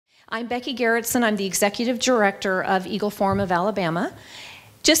I'm Becky Garretson. I'm the Executive Director of Eagle Forum of Alabama.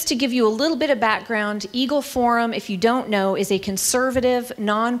 Just to give you a little bit of background, Eagle Forum, if you don't know, is a conservative,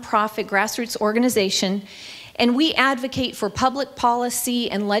 nonprofit grassroots organization, and we advocate for public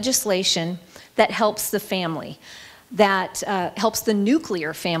policy and legislation that helps the family, that helps the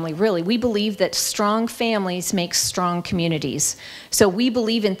nuclear family, really. We believe that strong families make strong communities. So we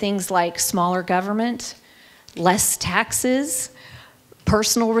believe in things like smaller government, less taxes,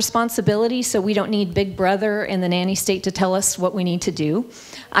 personal responsibility, so we don't need Big Brother and the nanny state to tell us what we need to do.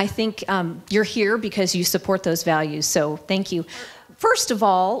 I think you're here because you support those values, so thank you. First of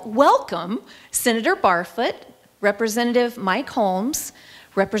all, welcome Senator Barfoot, Representative Mike Holmes,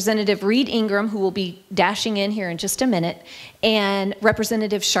 Representative Reed Ingram, who will be dashing in here in just a minute, and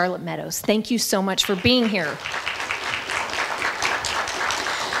Representative Charlotte Meadows. Thank you so much for being here.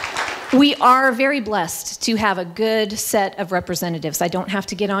 We are very blessed to have a good set of representatives. I don't have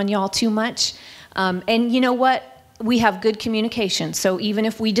to get on y'all too much. And you know what? We have good communication. So even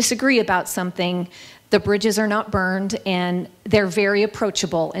if we disagree about something, the bridges are not burned and they're very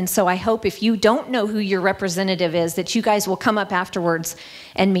approachable. And so I hope if you don't know who your representative is, that you guys will come up afterwards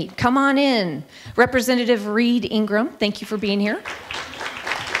and meet. Come on in. Representative Reed Ingram, thank you for being here.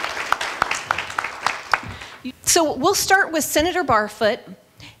 So we'll start with Senator Barfoot.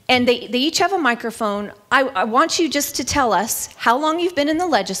 And they each have a microphone. I want you just to tell us how long you've been in the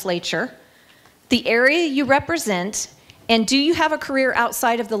legislature, the area you represent, and do you have a career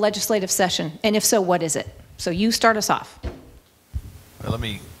outside of the legislative session? And if so, what is it? So you start us off. Well, can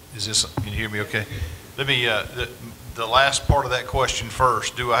you hear me okay? Let me, the last part of that question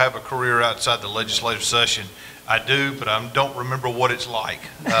first. Do I have a career outside the legislative session? I do, but I don't remember what it's like.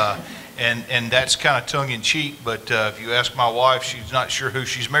 And that's kind of tongue-in-cheek, but if you ask my wife, she's not sure who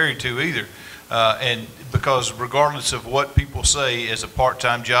she's married to either. And because regardless of what people say as a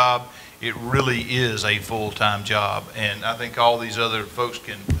part-time job, it really is a full-time job. And I think all these other folks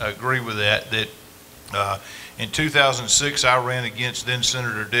can agree with that, in 2006, I ran against then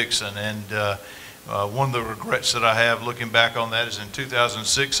Senator Dixon, and one of the regrets that I have looking back on that is in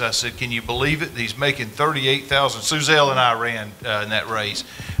 2006, I said, can you believe it? He's making $38,000. Suzelle and I ran in that race.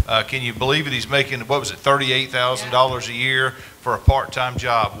 Can you believe it? He's making, what was it, $38,000 a year for a part-time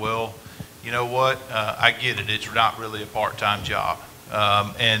job. Well, you know what? I get it. It's not really a part-time job.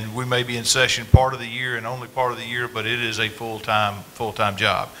 And we may be in session part of the year and only part of the year, but it is a full-time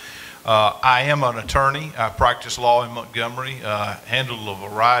job. I am an attorney. I practice law in Montgomery, handle a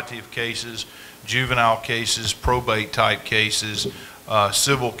variety of cases, juvenile cases, probate type cases,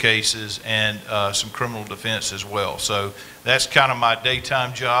 civil cases, and some criminal defense as well. So that's kind of my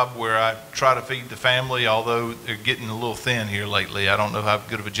daytime job where I try to feed the family, although they're getting a little thin here lately. I don't know how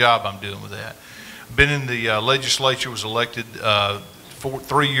good of a job I'm doing with that. Been in the legislature, was elected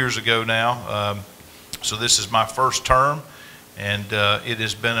 3 years ago now. So this is my first term, and it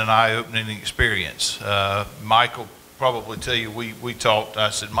has been an eye-opening experience. Mike will probably tell you, we talked, I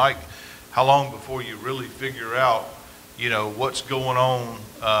said, Mike, how long before you really figure out, you know, what's going on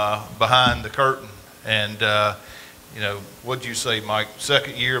behind the curtain? And, you know, what'd you say, Mike?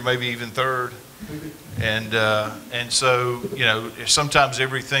 Second year, maybe even third? And so, you know, sometimes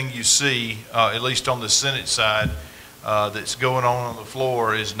everything you see, at least on the Senate side, that's going on the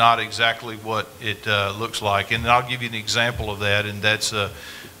floor is not exactly what it looks like. And I'll give you an example of that, and that's,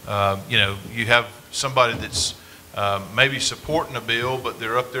 you know, you have somebody that's maybe supporting a bill, but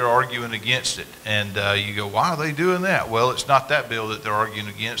they're up there arguing against it. And you go, why are they doing that? Well, it's not that bill that they're arguing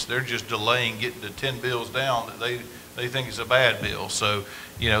against. They're just delaying getting the 10 bills down that they think is a bad bill. So,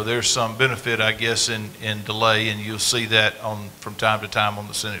 you know, there's some benefit, I guess, in delay, and you'll see that from time to time on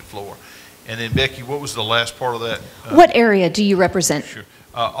the Senate floor. And then, Becky, what was the last part of that? What area do you represent? Sure.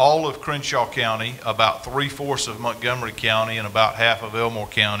 All of Crenshaw County, about 3/4 of Montgomery County, and about half of Elmore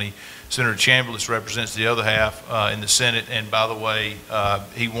County. Senator Chambliss represents the other half in the Senate, and by the way,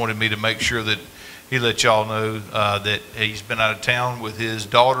 he wanted me to make sure that he let y'all know that he's been out of town with his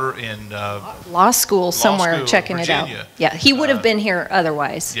daughter in law school somewhere, checking Virginia. It out. Yeah, he would have been here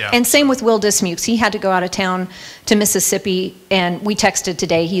otherwise. Yeah. And same with Will Dismukes. He had to go out of town to Mississippi, and we texted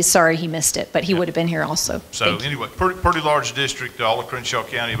today. He's sorry he missed it, but he would have been here also. So anyway, pretty large district, all of Crenshaw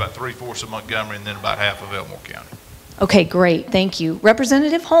County, about 3/4 of Montgomery, and then about half of Elmore County. Okay, great, thank you.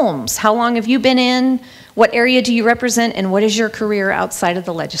 Representative Holmes, how long have you been in? What area do you represent, and what is your career outside of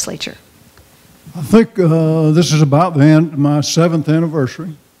the legislature? I think this is about the end, my 7th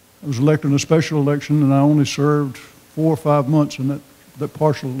anniversary. I was elected in a special election, and I only served 4 or 5 months in that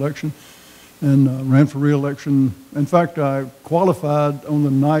partial election, and ran for re-election. In fact, I qualified on the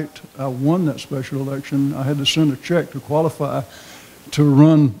night I won that special election. I had to send a check to qualify to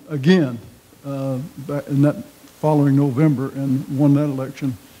run again back in that following November and won that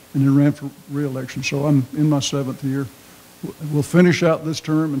election and then ran for re-election. So I'm in my 7th year. We'll finish out this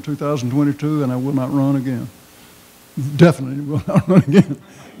term in 2022, and I will not run again. Definitely will not run again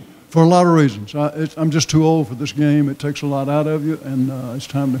for a lot of reasons. I'm just too old for this game. It takes a lot out of you, and it's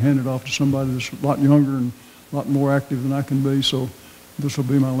time to hand it off to somebody that's a lot younger and a lot more active than I can be. So this will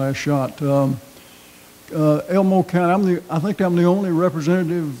be my last shot. Elmore County, I think I'm the only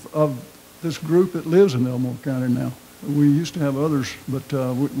representative of this group that lives in Elmore County now. We used to have others, but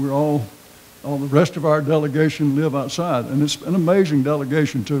we're all the rest of our delegation live outside, and it's an amazing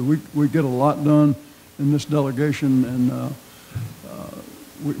delegation too. We get a lot done in this delegation, and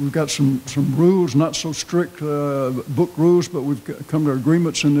we've got some rules, not so strict book rules, but we've come to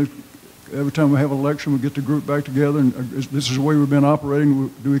agreements. And every time we have an election, we get the group back together, and this is the way we've been operating.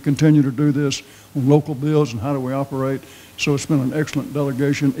 Do we continue to do this on local bills, and how do we operate? So it's been an excellent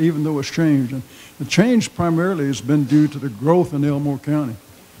delegation, even though it's changed. And the change primarily has been due to the growth in Elmore County.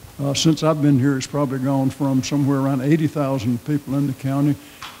 Since I've been here, it's probably gone from somewhere around 80,000 people in the county.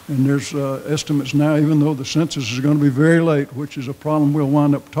 And there's estimates now, even though the census is going to be very late, which is a problem we'll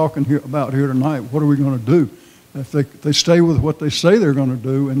wind up talking about here tonight. What are we going to do? If they stay with what they say they're going to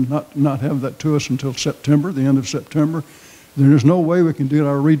do and not have that to us until September, the end of September, then there's no way we can get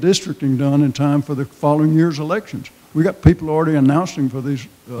our redistricting done in time for the following year's elections. We got people already announcing for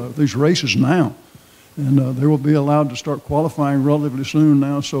these races now, and they will be allowed to start qualifying relatively soon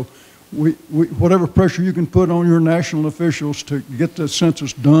now. So whatever pressure you can put on your national officials to get the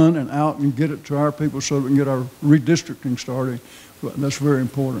census done and out and get it to our people so that we can get our redistricting started, that's very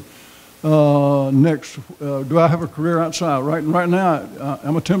important. Next, do I have a career outside? Right now,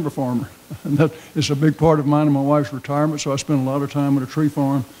 I'm a timber farmer. And that is a big part of mine and my wife's retirement, so I spend a lot of time at a tree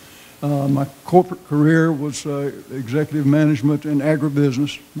farm. My corporate career was executive management in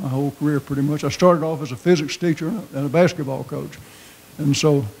agribusiness, my whole career pretty much. I started off as a physics teacher and a basketball coach. And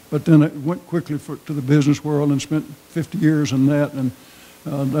so, but then I went quickly to the business world and spent 50 years in that, and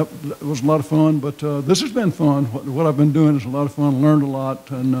that was a lot of fun. But this has been fun. What I've been doing is a lot of fun. Learned a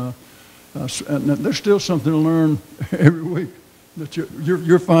lot, and there's still something to learn every week that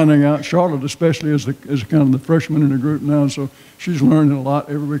you're finding out. Charlotte, especially, is kind of the freshman in the group now, so she's learning a lot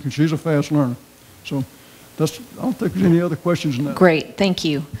every week, and she's a fast learner. So I don't think there's any other questions in that. Great, thank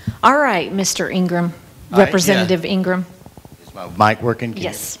you. All right, Mr. Ingram, Representative Ingram. Is my mic working?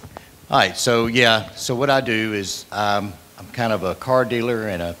 Yes. All right, so what I do is I'm kind of a car dealer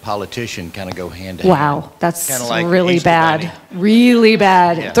and a politician, kind of go hand in hand. Wow, that's like really Easter bad. Bunny. Really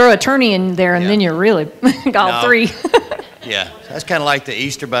bad. Yeah. Throw attorney in there, and then you're really got No. 3. Yeah, that's kind of like the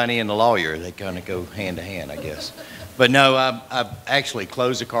Easter Bunny and the lawyer. They kind of go hand to hand, I guess. But no, I've actually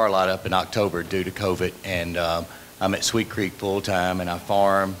closed the car lot up in October due to COVID, and I'm at Sweet Creek full time, and I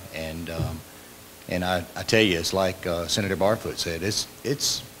farm, and I tell you, it's like Senator Barfoot said,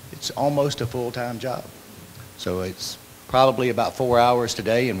 it's almost a full-time job. So it's probably about 4 hours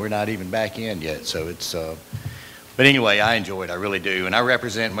today, and we're not even back in yet. So it's, but anyway, I enjoy it, I really do. And I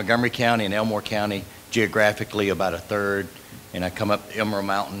represent Montgomery County and Elmore County geographically about a third, and I come up Emerald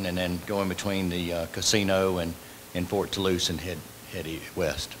Mountain and then go in between the casino and Fort Toulouse and head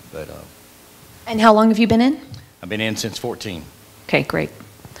west. But And how long have you been in? I've been in since 14. Okay, great.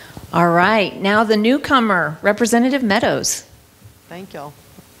 All right, now the newcomer, Representative Meadows. Thank y'all.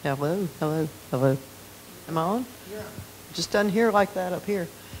 Hello, hello, hello. Am I on? Yeah. Just doesn't hear like that up here.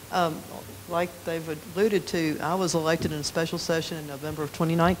 Like they've alluded to, I was elected in a special session in November of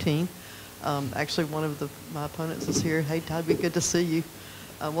 2019. Actually, one of my opponents is here. Hey, Todd, be good to see you.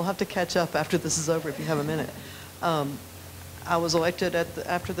 We'll have to catch up after this is over if you have a minute. I was elected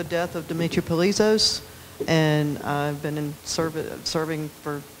after the death of Dimitri Polizos, and I've been serving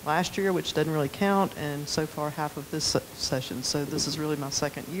for last year, which doesn't really count, and so far half of this session. So this is really my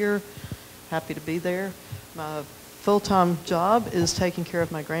second year. Happy to be there. My full-time job is taking care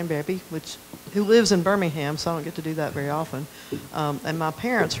of my grandbaby, who lives in Birmingham, so I don't get to do that very often. And my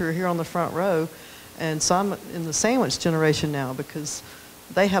parents, who are here on the front row, and so I'm in the sandwich generation now because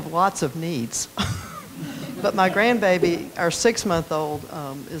they have lots of needs. But my grandbaby, our 6-month-old,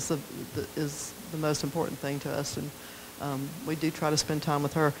 is the most important thing to us, and we do try to spend time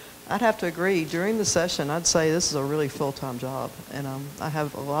with her. I'd have to agree, during the session, I'd say this is a really full-time job, and I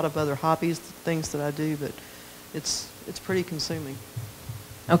have a lot of other hobbies, things that I do, but it's pretty consuming.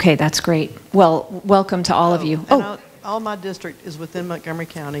 Okay, that's great. Well, welcome to all of you. All my district is within Montgomery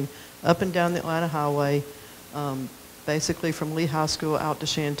County, up and down the Atlanta Highway, basically from Lee High School out to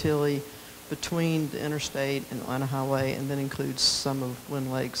Chantilly, between the interstate and Atlanta Highway, and then includes some of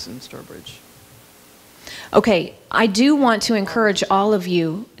Lynn Lakes and Sturbridge. Okay, I do want to encourage all of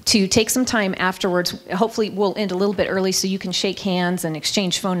you to take some time afterwards. Hopefully, we'll end a little bit early so you can shake hands and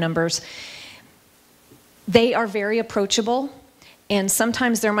exchange phone numbers. They are very approachable, and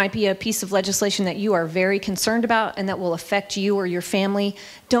sometimes there might be a piece of legislation that you are very concerned about and that will affect you or your family.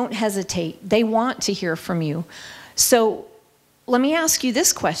 Don't hesitate. They want to hear from you. So let me ask you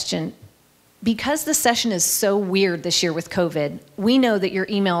this question. Because the session is so weird this year with COVID, we know that your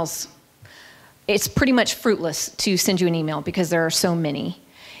emails, it's pretty much fruitless to send you an email because there are so many.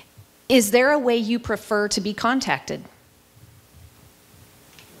 Is there a way you prefer to be contacted?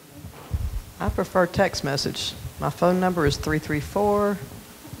 I prefer text message. My phone number is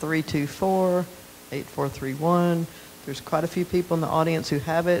 334-324-8431. There's quite a few people in the audience who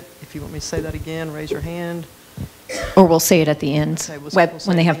have it. If you want me to say that again, raise your hand. Or we'll say it at the end, Okay, we'll when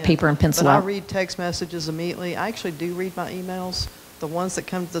say they it have again. paper and pencil But I out. read text messages immediately. I actually do read my emails. The ones that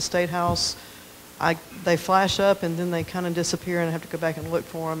come to the State House, they flash up and then they kind of disappear and I have to go back and look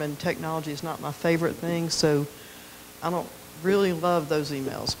for them, and technology is not my favorite thing, so I don't really love those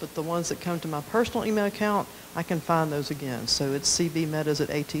emails. But the ones that come to my personal email account, I can find those again. So it's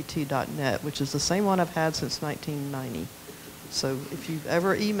cbmeadows@att.net, which is the same one I've had since 1990. So if you've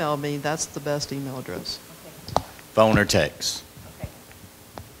ever emailed me, that's the best email address. Phone or text?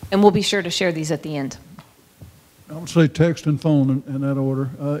 And we'll be sure to share these at the end. I would say text and phone in that order.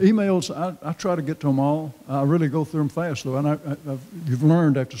 Emails, I try to get to them all. I really go through them fast, though. And you've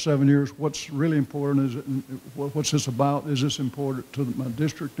learned after 7 years what's really important. What's this about? Is this important to my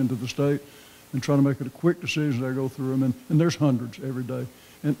district and to the state? And try to make it a quick decision as I go through them. And there's hundreds every day.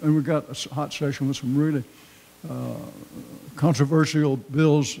 And we've got a hot session with some really controversial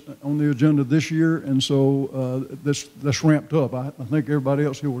bills on the agenda this year. And so that's ramped up. I think everybody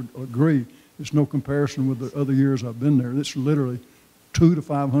else here would agree. It's no comparison with the other years I've been there. It's literally 200 to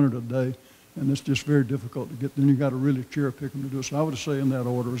 500 a day, and it's just very difficult to get. Then you got to really cherry pick them to do it. So I would say in that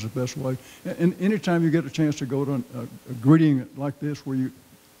order is the best way. And anytime you get a chance to go to a greeting like this, where you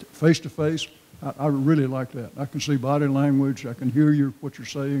face to face, I really like that. I can see body language. I can hear what you're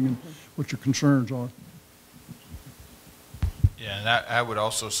saying and what your concerns are. Yeah, and I would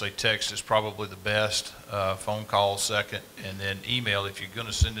also say text is probably the best, phone call second, and then email. If you're going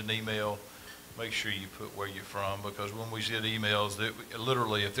to send an email, make sure you put where you're from, because when we get emails, that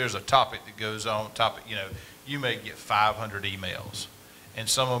literally, if there's a topic that goes on, you may get 500 emails, and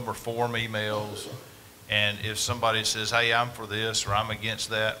some of them are form emails. And if somebody says, "Hey, I'm for this," or "I'm against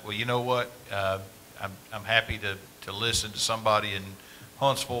that," well, you know what? I'm happy to listen to somebody in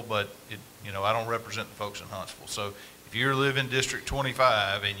Huntsville, but I don't represent the folks in Huntsville. So if you live in District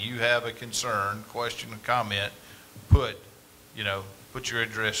 25 and you have a concern, question, or comment, put your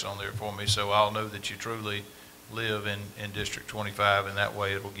address on there for me, so I'll know that you truly live in District 25, and that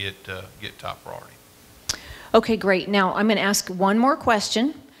way it'll get top priority. Okay, great. Now I'm going to ask one more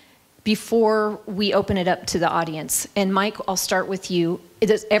question before we open it up to the audience. And Mike, I'll start with you.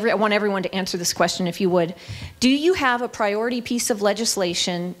 I want everyone to answer this question, if you would. Do you have a priority piece of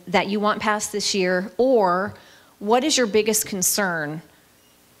legislation that you want passed this year, or what is your biggest concern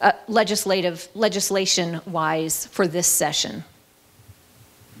legislation-wise for this session?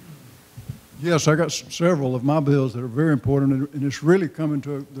 Yes, I got several of my bills that are very important, and it's really coming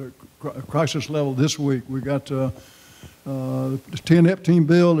to the crisis level this week. We got the 10-eptene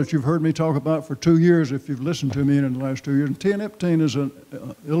bill that you've heard me talk about for 2 years, if you've listened to me in the last 2 years. And 10-eptene is an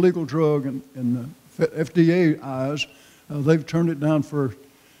illegal drug in the FDA eyes. They've turned it down for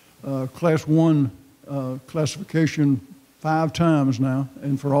Class 1 classification 5 times now,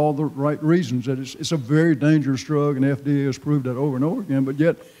 and for all the right reasons. That it's a very dangerous drug, and the FDA has proved that over and over again, but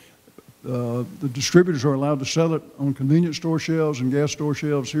yet the distributors are allowed to sell it on convenience store shelves and gas store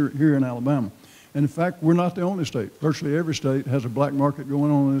shelves here in Alabama. And in fact, we're not the only state. Virtually every state has a black market going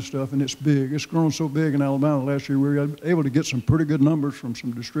on this stuff, and it's big. It's grown so big in Alabama last year, we were able to get some pretty good numbers from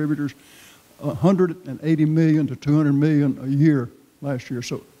some distributors, 180 million to 200 million a year last year.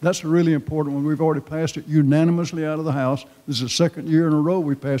 So that's a really important one. We've already passed it unanimously out of the House. This is the second year in a row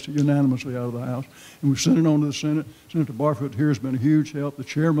we passed it unanimously out of the House. And we've sent it on to the Senate. Senator Barfoot here has been a huge help. The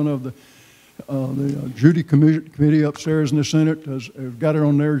chairman of the Judy Committee upstairs in the Senate has got it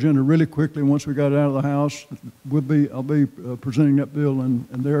on their agenda really quickly. Once we got it out of the House, I'll be presenting that bill in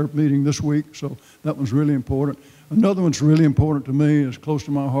their meeting this week, so that one's really important. Another one's really important to me, is close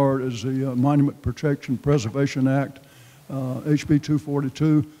to my heart, is the Monument Protection Preservation Act, HB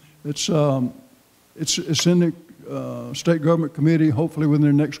 242. It's in the State Government Committee. Hopefully within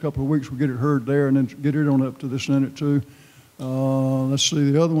the next couple of weeks we'll get it heard there and then get it on up to the Senate too. Let's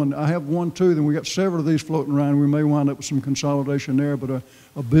see, the other one, I have one, too, then we got several of these floating around. We may wind up with some consolidation there, but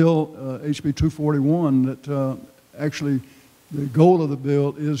a bill, HB 241, that actually the goal of the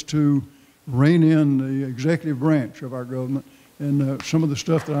bill is to rein in the executive branch of our government. And some of the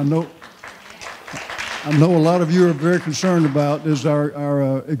stuff that I know a lot of you are very concerned about is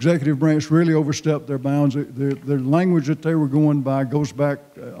our executive branch really overstepped their bounds. The language that they were going by goes back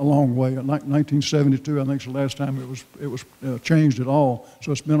a long way. In 1972, I think, is the last time it was changed at all.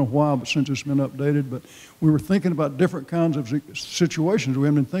 So it's been a while, but since it's been updated. But we were thinking about different kinds of situations we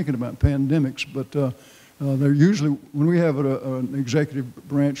haven't been thinking about, pandemics. But they're usually, when we have an executive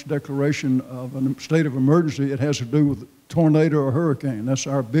branch declaration of a state of emergency, it has to do with tornado or hurricane. That's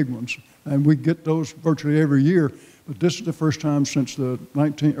our big ones. And we get those virtually every year. But this is the first time since the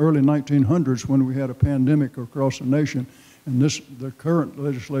early 1900s when we had a pandemic across the nation. And the current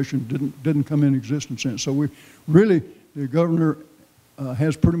legislation didn't come in existence since. So the governor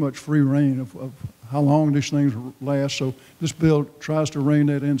has pretty much free reign of how long these things last. So this bill tries to rein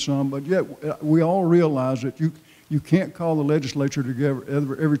that in some. But yet we all realize that you can't call the legislature together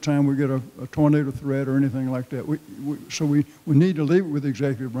every time we get a tornado threat or anything like that. So we need to leave it with the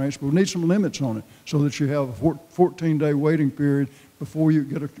executive branch, but we need some limits on it so that you have a 14-day waiting period before you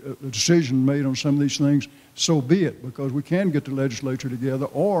get a decision made on some of these things. So be it, because we can get the legislature together,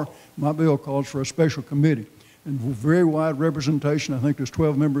 or my bill calls for a special committee. And very wide representation. I think there's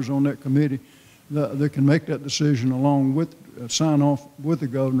 12 members on that committee that can make that decision along with, sign off with the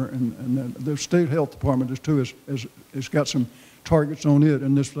governor, and the state health department is too, has got some targets on it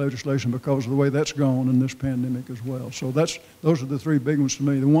in this legislation because of the way that's gone in this pandemic as well. So those are the three big ones to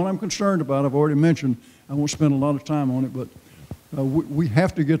me. The one I'm concerned about, I've already mentioned, I won't spend a lot of time on it, but we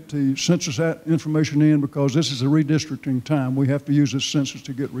have to get the census information in because this is a redistricting time. We have to use this census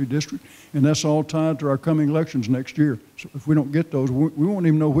to get redistricted, and that's all tied to our coming elections next year. So if we don't get those, we won't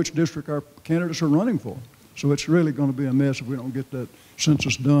even know which district our candidates are running for. So it's really going to be a mess if we don't get that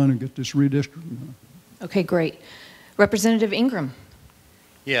census done and get this redistricting done. Okay, great. Representative Ingram.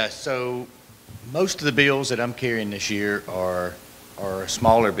 Yeah, so most of the bills that I'm carrying this year are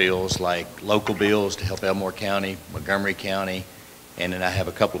smaller bills, like local bills to help Elmore County, Montgomery County, and then I have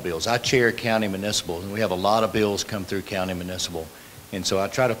a couple of bills. I chair county municipal, and we have a lot of bills come through county municipal. And so I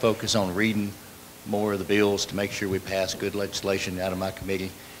try to focus on reading more of the bills to make sure we pass good legislation out of my committee.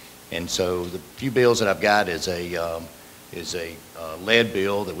 And so the few bills that I've got is a lead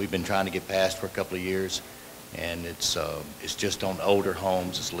bill that we've been trying to get passed for a couple of years. And it's just on older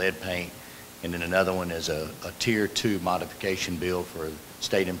homes, it's lead paint. And then another one is a Tier 2 modification bill for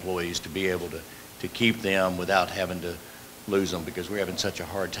state employees to be able to keep them without having to lose them, because we're having such a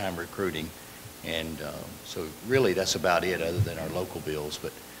hard time recruiting. And so really that's about it other than our local bills.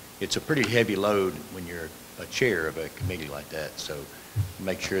 But it's a pretty heavy load when you're a chair of a committee like that. So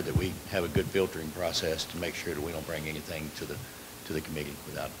make sure that we have a good filtering process to make sure that we don't bring anything to the committee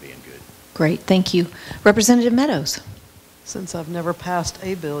without being good. Great, thank you. Representative Meadows. Since I've never passed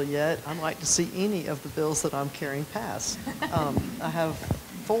a bill yet, I'd like to see any of the bills that I'm carrying pass. I have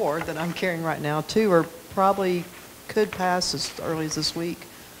 4 that I'm carrying right now. 2 are probably could pass as early as this week.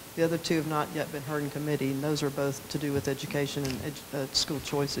 The other 2 have not yet been heard in committee, and those are both to do with education and school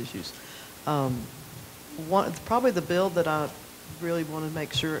choice issues. Probably the bill that I really want to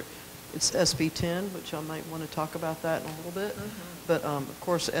make sure, it's SB 10, which I might want to talk about that in a little bit. Mm-hmm. But of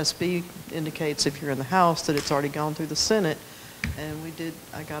course, SB indicates if you're in the House that it's already gone through the Senate, and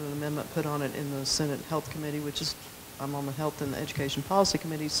I got an amendment put on it in the Senate Health Committee, which is, I'm on the Health and Education Policy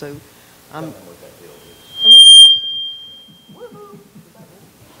Committee, so I'm...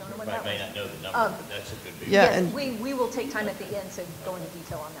 May not know the number, but that's a good bill. Yeah, Yes, and we will take time at the end to go into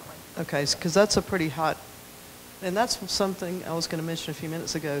detail on that one. okay, because that's a pretty hot, and that's something I was going to mention a few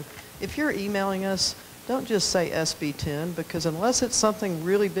minutes ago. If you're emailing us, don't just say SB 10, because unless it's something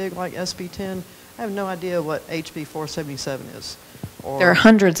really big like SB 10, I have no idea what HB 477 is. There are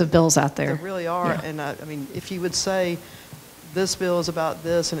hundreds of bills out there. There really are, Yeah. and I mean, if you would say this bill is about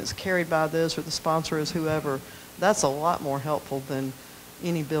this and it's carried by this, or the sponsor is whoever, that's a lot more helpful than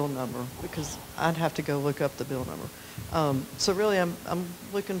any bill number, because I'd have to go look up the bill number. So really, I'm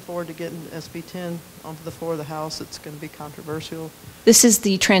looking forward to getting SB 10 onto the floor of the House. It's going to be controversial. This is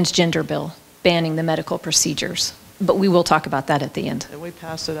the transgender bill, banning the medical procedures, but we will talk about that at the end. And we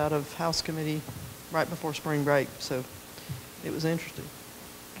passed it out of House Committee right before spring break, so it was interesting.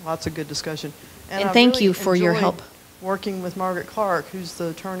 Lots of good discussion. And I thank really you for your enjoyed help. working with Margaret Clark, who's the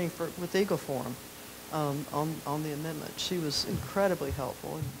attorney with Eagle Forum, on the amendment. She was incredibly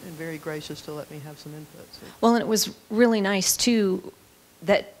helpful and very gracious to let me have some input. So. Well, and it was really nice, too,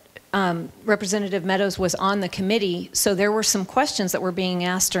 that Representative Meadows was on the committee, so there were some questions that were being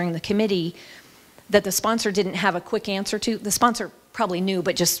asked during the committee that the sponsor didn't have a quick answer to. The sponsor probably knew,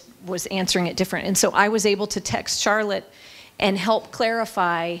 but just was answering it different. And so I was able to text Charlotte and help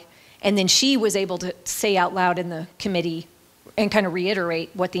clarify, and then she was able to say out loud in the committee and kind of reiterate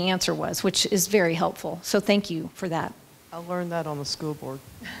what the answer was, which is very helpful. So thank you for that. I learned that on the school board.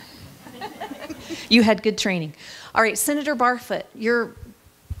 You had good training. All right, Senator Barfoot, your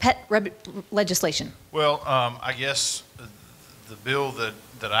pet legislation. Well, I guess the bill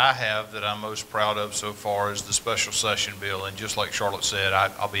that I have that I'm most proud of so far is the special session bill. And just like Charlotte said,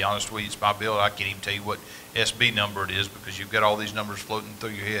 I'll be honest with you, it's my bill. I can't even tell you what SB number it is because you've got all these numbers floating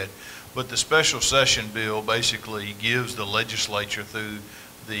through your head. But the special session bill basically gives the legislature through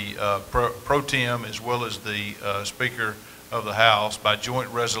the pro tem as well as the Speaker of the House by joint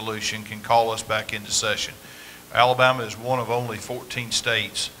resolution can call us back into session. Alabama is one of only 14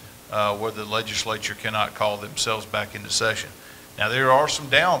 states where the legislature cannot call themselves back into session. Now, there are some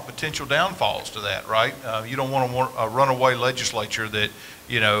potential downfalls to that, right? You don't want a runaway legislature that,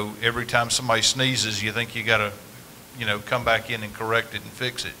 every time somebody sneezes, you think you got to, come back in and correct it and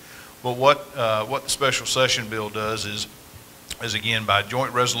fix it. But what the special session bill does is again, by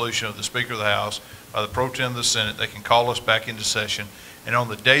joint resolution of the Speaker of the House, by the pro tem of the Senate, they can call us back into session. And on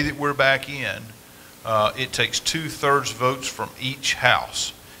the day that we're back in, it takes 2/3 votes from each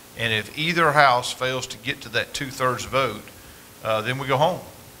house. And if either house fails to get to that 2/3 vote, then we go home.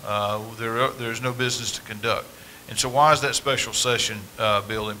 There's no business to conduct. And so why is that special session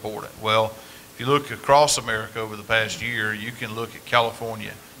bill important? Well, if you look across America over the past year, you can look at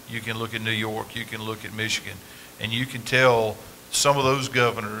California, you can look at New York, you can look at Michigan, and you can tell some of those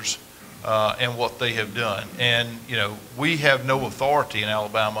governors and what they have done. And, we have no authority in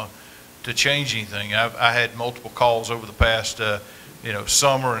Alabama to change anything. I had multiple calls over the past,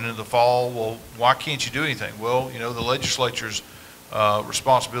 summer and in the fall. Well, why can't you do anything? Well, the legislature's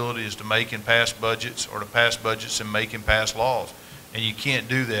responsibility is to make and pass budgets, or to pass budgets and make and pass laws. And you can't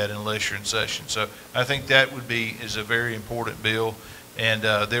do that unless you're in session. So I think that is a very important bill. And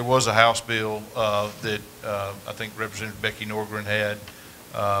there was a House bill that I think Representative Becky Norgren had,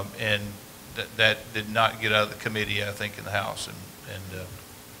 and that did not get out of the committee, I think, in the House. And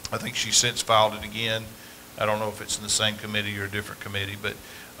I think she's since filed it again. I don't know if it's in the same committee or a different committee, but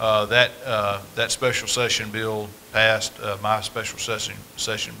that special session bill passed, my special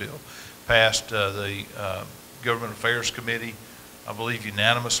session bill passed the Government Affairs Committee, I believe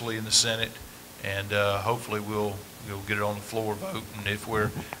unanimously in the Senate, and hopefully we'll get it on the floor vote. And if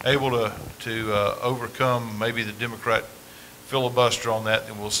we're able to overcome maybe the Democrat filibuster on that,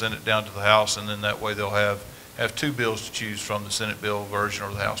 then we'll send it down to the House, and then that way they'll have two bills to choose from, the Senate bill version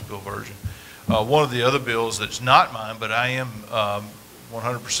or the House bill version. One of the other bills that's not mine, but I am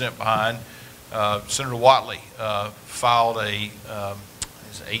 100% behind, Senator Whatley filed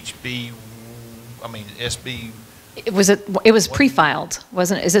SB. It was pre-filed,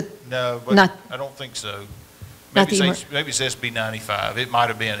 wasn't it? Is it? No, but not, I don't think so. Maybe Maybe it's SB 95. It might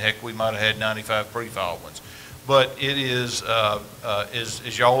have been. Heck, we might have had 95 pre-filed ones. But it is,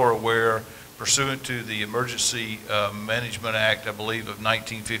 as y'all are aware, pursuant to the Emergency Management Act, I believe, of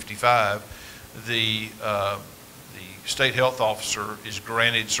 1955, the state health officer is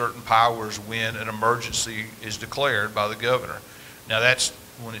granted certain powers when an emergency is declared by the governor. Now, that's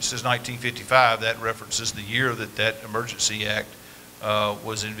when it says 1955, that references the year that Emergency Act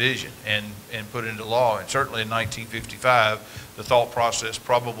was envisioned and put into law. And certainly in 1955, the thought process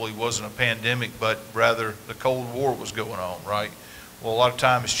probably wasn't a pandemic, but rather the Cold War was going on, right? Well, a lot of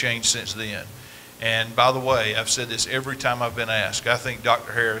time has changed since then. And by the way, I've said this every time I've been asked, I think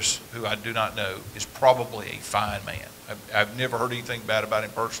Dr. Harris, who I do not know, is probably a fine man. I've never heard anything bad about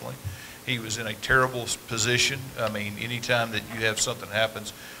him personally. He was in a terrible position. I mean, anytime that you have something that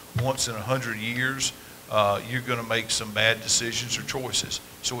happens once in 100 years, you're going to make some bad decisions or choices.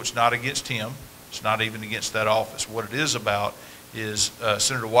 So it's not against him. It's not even against that office. What it is about is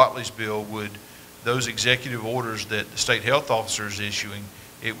Senator Whatley's bill those executive orders that the state health officer is issuing,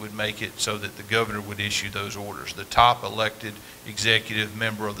 it would make it so that the governor would issue those orders, the top elected executive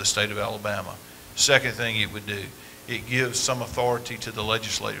member of the state of Alabama. Second thing it would do, it gives some authority to the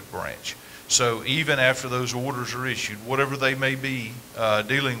legislative branch. So even after those orders are issued, whatever they may be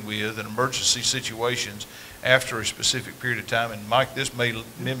dealing with in emergency situations after a specific period of time, and Mike, this may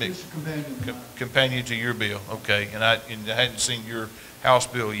mimic companion to your bill, okay? And I hadn't seen your House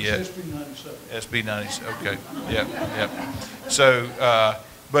bill yet. It's SB 97. SB 97. Okay. Yeah. So,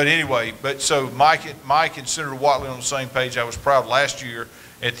 but anyway, so Mike and Senator Whatley on the same page. I was proud last year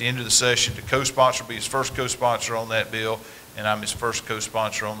at the end of the session to co-sponsor, be his first co-sponsor on that bill, and I'm his first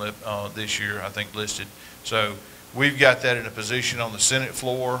co-sponsor on the, this year, I think, listed. So we've got that in a position on the Senate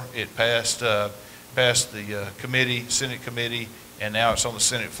floor. It passed the committee, Senate committee, and now it's on the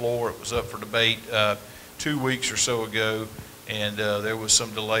Senate floor. It was up for debate 2 weeks or so ago, and there was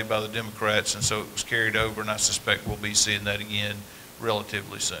some delay by the Democrats, and so it was carried over, and I suspect we'll be seeing that again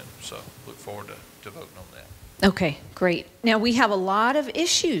relatively soon. So look forward to voting on that. Okay, great. Now, we have a lot of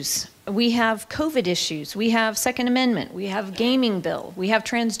issues. We have COVID issues. We have Second Amendment. We have gaming bill. We have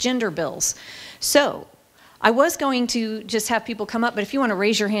transgender bills. So I was going to just have people come up, but if you want to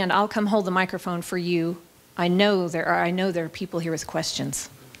raise your hand, I'll come hold the microphone for you. I know there are people here with questions.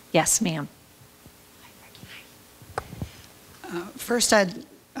 Yes, ma'am. First,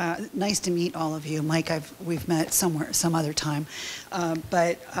 nice to meet all of you. Mike, we've met some other time.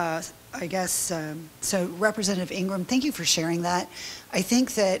 I guess, so Representative Ingram, thank you for sharing that. I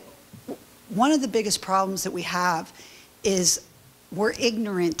think that one of the biggest problems that we have is we're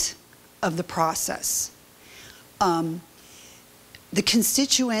ignorant of the process. The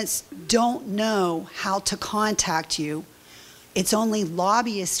constituents don't know how to contact you. It's only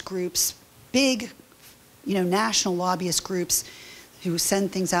lobbyist groups, big, national lobbyist groups who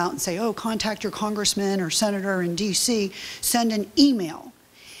send things out and say, oh, contact your congressman or senator in DC, send an email.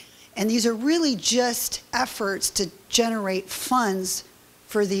 And these are really just efforts to generate funds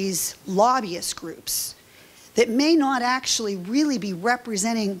for these lobbyist groups that may not actually really be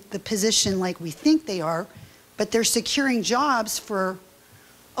representing the position like we think they are, but they're securing jobs for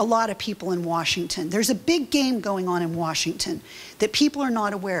a lot of people in Washington. There's a big game going on in Washington that people are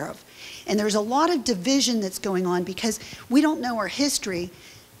not aware of. And there's a lot of division that's going on because we don't know our history.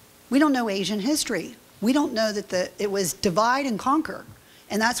 We don't know Asian history. We don't know that it was divide and conquer.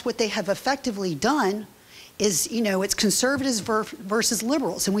 And that's what they have effectively done is, it's conservatives versus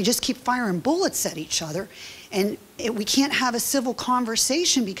liberals. And we just keep firing bullets at each other. And we can't have a civil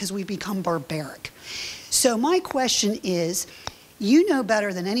conversation because we become barbaric. So my question is, you know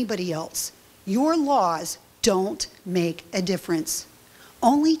better than anybody else, your laws don't make a difference.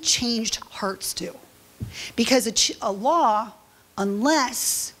 Only changed hearts do. Because a law,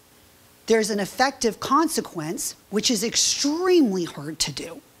 unless there's an effective consequence, which is extremely hard to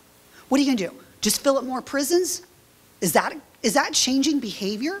do, what are you gonna do? Just fill up more prisons? Is that changing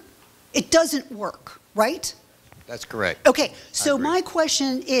behavior? It doesn't work, right? That's correct. Okay, so my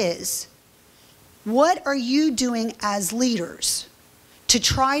question is, what are you doing as leaders to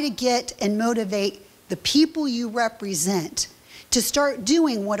try to get and motivate the people you represent to start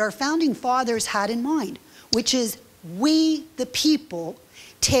doing what our founding fathers had in mind, which is we, the people,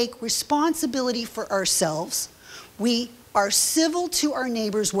 take responsibility for ourselves. We are civil to our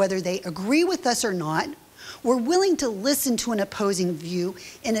neighbors, whether they agree with us or not. We're willing to listen to an opposing view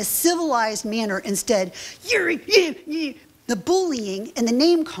in a civilized manner instead, the bullying and the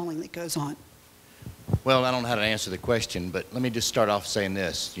name calling that goes on. Well, I don't know how to answer the question, but let me just start off saying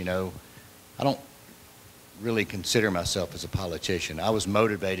this. I don't really consider myself as a politician. I was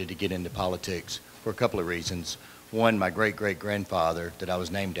motivated to get into politics for a couple of reasons. One, my great-great-grandfather that I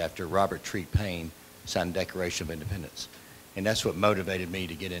was named after, Robert Treat Paine, signed the Declaration of Independence. And that's what motivated me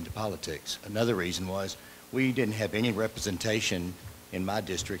to get into politics. Another reason was we didn't have any representation in my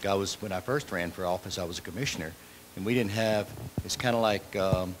district. When I first ran for office, I was a commissioner, and we didn't have, it's kind of like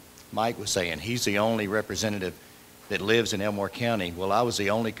Mike was saying, he's the only representative that lives in Elmore County. Well, I was the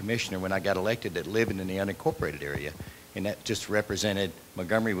only commissioner when I got elected that lived in the unincorporated area, and that just represented,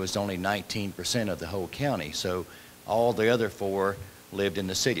 Montgomery was only 19% of the whole county, so all the other 4 lived in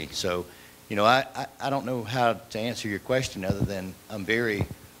the city. So, I don't know how to answer your question other than I'm very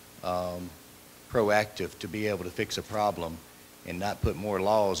proactive to be able to fix a problem and not put more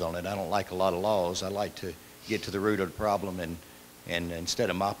laws on it. I don't like a lot of laws. I like to get to the root of the problem and instead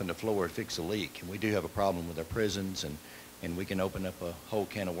of mopping the floor, fix a leak. And we do have a problem with our prisons, and we can open up a whole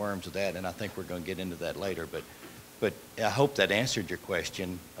can of worms with that, and I think we're going to get into that later. But I hope that answered your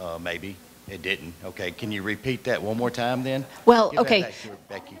question, maybe. It didn't. Okay, can you repeat that one more time then? Well, Give okay. that back to her,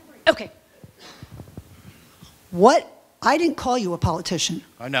 Becky. Okay. I didn't call you a politician.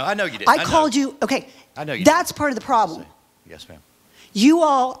 I know you didn't. I called you, okay. I know you That's part of the problem. Yes, ma'am. You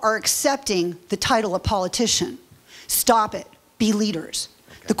all are accepting the title of politician. Stop it. Be leaders.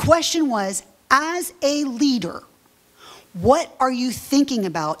 Okay. The question was, as a leader, what are you thinking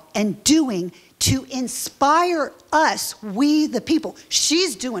about and doing to inspire us, we the people?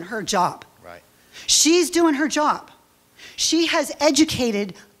 She's doing her job. Right. She's doing her job. She has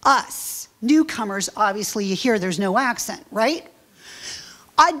educated us, newcomers. Obviously, you hear there's no accent, right?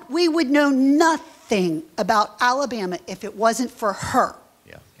 We would know nothing about Alabama if it wasn't for her.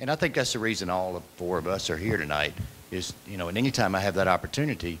 Yeah, and I think that's the reason all 4 of us are here tonight is, and anytime I have that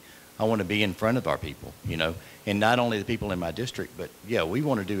opportunity, I want to be in front of our people, and not only the people in my district, but yeah, we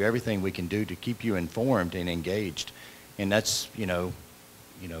want to do everything we can do to keep you informed and engaged. And that's,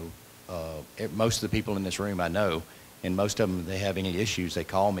 most of the people in this room I know, and most of them, if they have any issues, they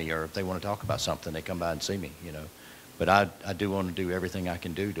call me, or if they want to talk about something, they come by and see me, But I do want to do everything I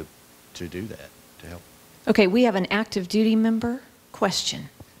can do to do that, to help. Okay, we have an active duty member question.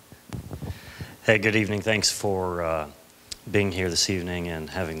 Hey, good evening. Thanks for being here this evening and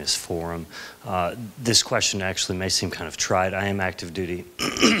having this forum. This question actually may seem kind of trite. I am active duty.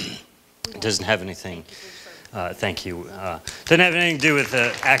 It doesn't have anything. Thank you. Doesn't have anything to do with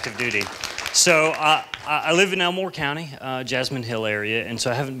active duty. So I live in Elmore County, Jasmine Hill area, and so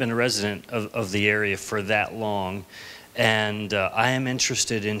I haven't been a resident of the area for that long. And I am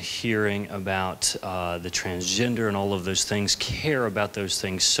interested in hearing about the transgender and all of those things, care about those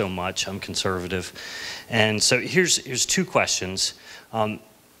things so much. I'm conservative. And so here's two questions.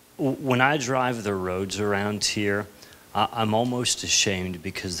 When I drive the roads around here, I'm almost ashamed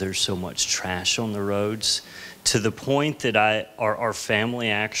because there's so much trash on the roads, to the point that our family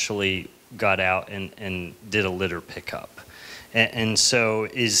actually got out and did a litter pickup. And so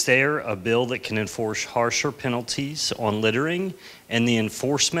is there a bill that can enforce harsher penalties on littering and the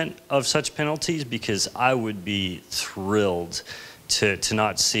enforcement of such penalties? Because I would be thrilled to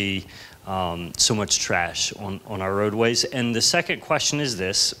not see so much trash on our roadways. And the second question is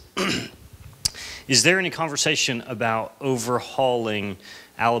this. Is there any conversation about overhauling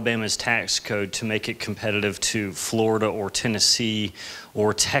Alabama's tax code to make it competitive to Florida or Tennessee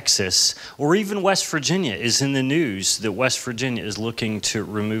or Texas, or even West Virginia? Is in the news that West Virginia is looking to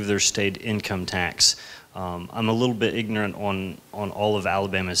remove their state income tax. I'm a little bit ignorant on all of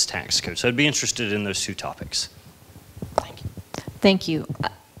Alabama's tax code, so I'd be interested in those two topics. Thank you. Thank you.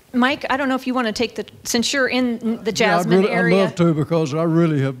 Mike, I don't know if you want to take since you're in the Jasmine area. I'd love to, because I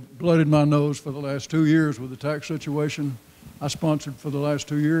really have blooded my nose for the last 2 years with the tax situation. I sponsored for the last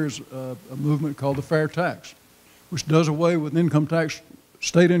 2 years a movement called the Fair Tax, which does away with income tax,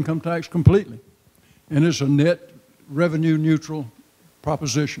 state income tax completely. And it's a net revenue neutral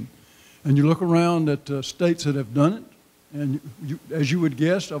proposition. And you look around at states that have done it, and as you would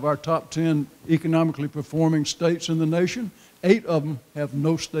guess, of our top 10 economically performing states in the nation, 8 of them have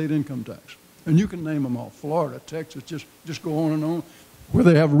no state income tax. And you can name them all: Florida, Texas, just go on and on. Where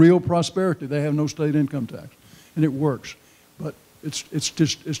they have real prosperity, they have no state income tax. And it works. But it's a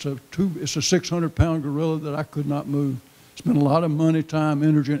 600-pound gorilla that I could not move. Spent a lot of money, time,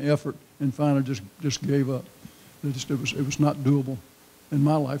 energy, and effort, and finally just gave up. It was not doable in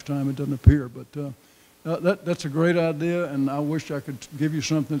my lifetime. It doesn't appear, but that's a great idea, and I wish I could give you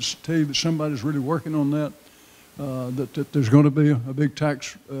something to tell you that somebody's really working on that. That there's going to be a big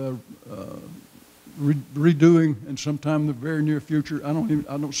tax redoing in sometime in the very near future. I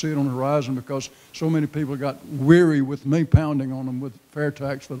don't see it on the horizon, because so many people got weary with me pounding on them with fair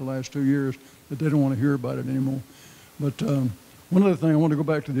tax for the last 2 years that they don't want to hear about it anymore. But one other thing, I want to go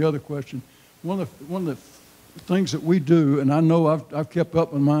back to the other question. One of the things that we do, and I know I've kept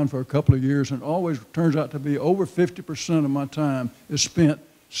up with mine for a couple of years, and it always turns out to be over 50% of my time is spent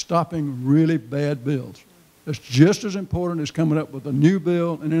stopping really bad bills. It's just as important as coming up with a new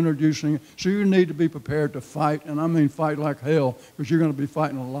bill and introducing it. So you need to be prepared to fight, and I mean fight like hell, because you're going to be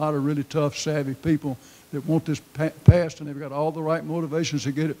fighting a lot of really tough, savvy people that want this passed, and they've got all the right motivations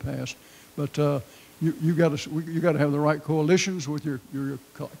to get it passed. But you got to have the right coalitions with your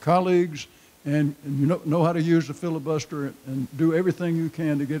colleagues, and you know how to use the filibuster and do everything you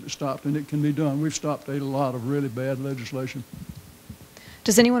can to get it stopped, and it can be done. We've stopped a lot of really bad legislation.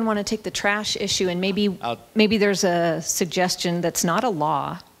 Does anyone want to take the trash issue, and maybe there's a suggestion that's not a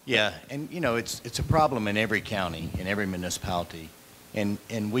law? Yeah, and it's a problem in every county, in every municipality, and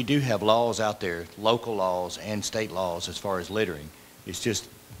we do have laws out there, local laws and state laws as far as littering. It's just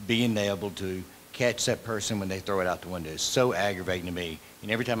being able to catch that person when they throw it out the window is so aggravating to me. And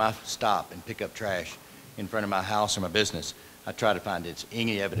every time I stop and pick up trash in front of my house or my business, I try to find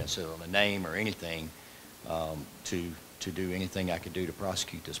any evidence of a name or anything to do anything I could do to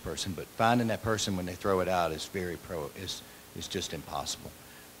prosecute this person. But finding that person when they throw it out is is just impossible.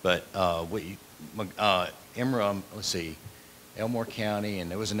 But let's see, Elmore County,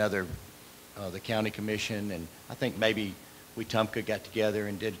 and there was another, the county commission, and I think maybe Wetumpka got together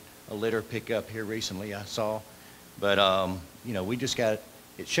and did a litter pickup here recently, I saw. But we just it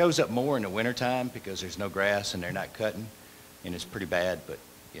shows up more in the wintertime because there's no grass and they're not cutting, and it's pretty bad. But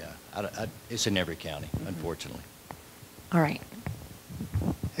yeah, it's in every county, unfortunately. All right.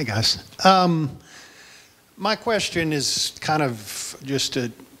 Hey, guys. My question is kind of just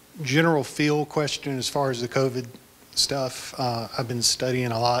a general feel question as far as the COVID stuff. I've been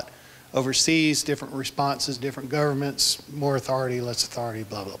studying a lot overseas, different responses, different governments, more authority, less authority,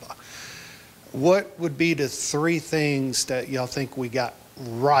 blah, blah, blah. What would be the 3 things that y'all think we got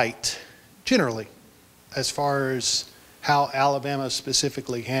right, generally, as far as how Alabama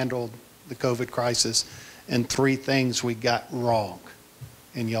specifically handled the COVID crisis, and 3 things we got wrong,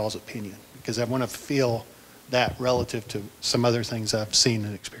 in y'all's opinion? Because I want to feel that relative to some other things I've seen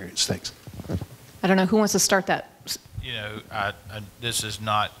and experienced. Thanks. I don't know, who wants to start that? You know, this is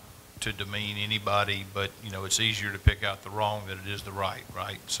not to demean anybody, but, you know, it's easier to pick out the wrong than it is the right,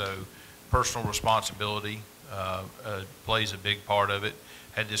 right? So personal responsibility plays a big part of it.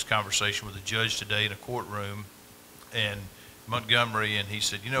 Had this conversation with a judge today in a courtroom in Montgomery, and he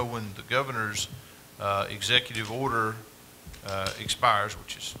said, you know, when the governor's executive order expires,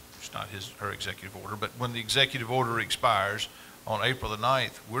 which is it's not her executive order, but when the executive order expires on April the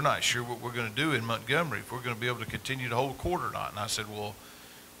 9th, we're not sure what we're going to do in Montgomery, if we're going to be able to continue to hold court or not. And I said, well,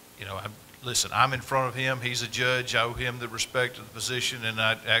 you know, listen, I'm in front of him. He's a judge. I owe him the respect of the position, and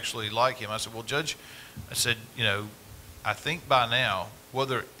I actually like him. I said, well, Judge, I said, you know, I think by now,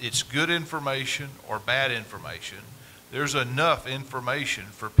 whether it's good information or bad information, there's enough information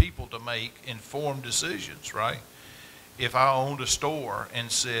for people to make informed decisions, right? If I owned a store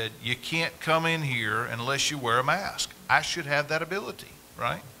and said, you can't come in here unless you wear a mask, I should have that ability,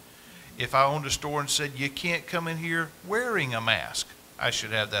 right? If I owned a store and said, you can't come in here wearing a mask, I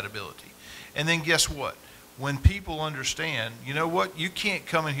should have that ability. And then guess what? When people understand, you know what, you can't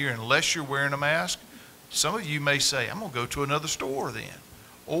come in here unless you're wearing a mask, some of you may say, I'm going to go to another store then.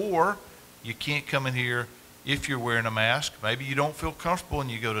 Or you can't come in here if you're wearing a mask. Maybe you don't feel comfortable and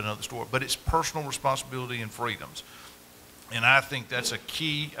you go to another store. But it's personal responsibility and freedoms. And I think that's a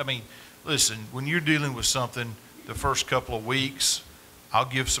key. I mean, listen, when you're dealing with something the first couple of weeks, I'll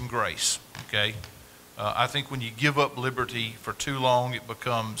give some grace, okay? I think when you give up liberty for too long, it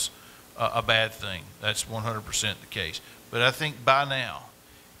becomes a bad thing. That's 100% the case. But I think by now,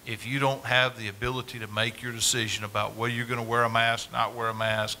 if you don't have the ability to make your decision about whether you're going to wear a mask, not wear a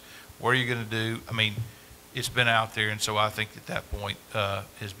mask, what are you going to do, I mean, it's been out there, and so I think at that point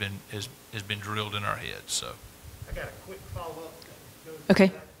has been drilled in our heads. So. I got a quick follow-up.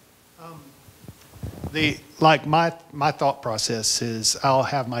 Okay. My thought process is I'll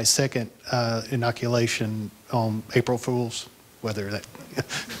have my second inoculation on April Fool's, whether that,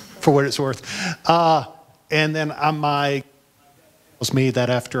 for what it's worth. And then my tells me that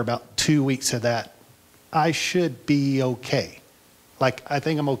after about 2 weeks of that, I should be okay. Like, I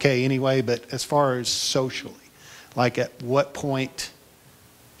think I'm okay anyway, but as far as socially, like at what point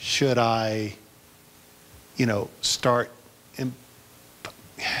should I, you know, start,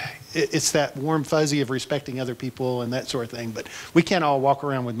 it's that warm fuzzy of respecting other people and that sort of thing, but we can't all walk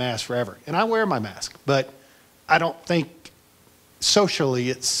around with masks forever. And I wear my mask, but I don't think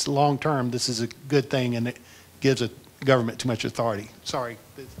socially it's long-term, this is a good thing, and it gives a government too much authority. Sorry,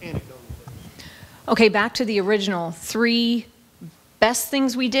 it's anecdotal. Okay, back to the original 3 best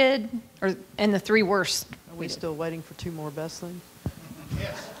things we did, and the 3 worst. Are we still waiting for 2 more best things?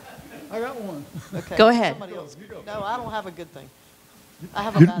 Yes. I got one. Okay. Go ahead. Somebody else. No, I don't have a good thing. I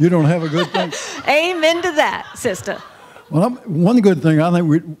have a bad You don't have a good thing? Amen to that, sister. Well, one good thing I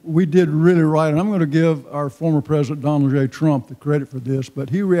think we did really right, and I'm going to give our former President Donald J. Trump the credit for this,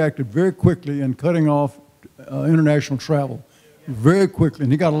 but he reacted very quickly in cutting off international travel very quickly,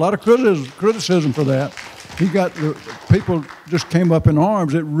 and he got a lot of criticism for that. He got people just came up in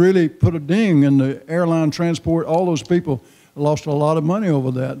arms. It really put a ding in the airline transport. All those people lost a lot of money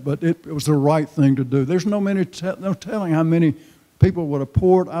over that, but it was the right thing to do. There's no telling how many people would have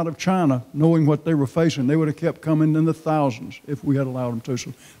poured out of China knowing what they were facing. They would have kept coming in the thousands if we had allowed them to.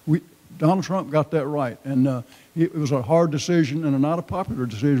 So Donald Trump got that right, and it was a hard decision and not a popular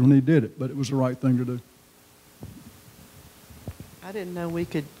decision when he did it, but it was the right thing to do. I didn't know we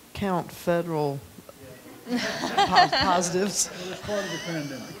could count federal positives. It was part of the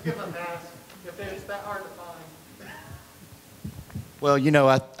pandemic. Give a mask if it's that hard to find. Well, you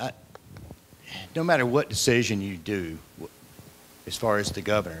know, no matter what decision you do, as far as the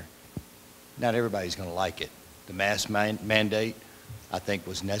governor, not everybody's going to like it. The mask mandate, I think,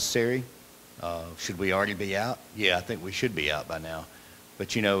 was necessary. Should we already be out? Yeah, I think we should be out by now.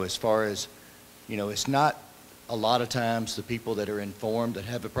 But, you know, as far as, you know, it's not a lot of times the people that are informed that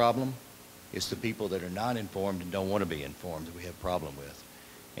have a problem. It's the people that are not informed and don't want to be informed that we have a problem with.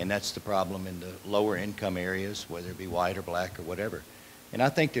 And that's the problem in the lower income areas, whether it be white or black or whatever. And I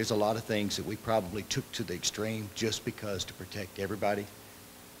think there's a lot of things that we probably took to the extreme just because to protect everybody.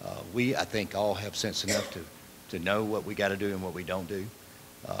 I think, all have sense enough to know what we got to do and what we don't do.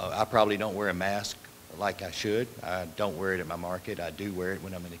 I probably don't wear a mask like I should. I don't wear it at my market. I do wear it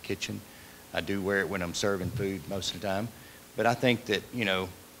when I'm in the kitchen. I do wear it when I'm serving food most of the time. But I think that, you know,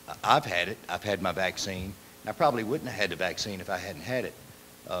 I've had it. I've had my vaccine. I probably wouldn't have had the vaccine if I hadn't had it.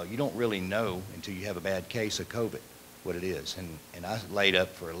 You don't really know until you have a bad case of COVID what it is. And I laid up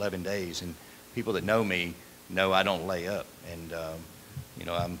for 11 days, and people that know me know I don't lay up. And, you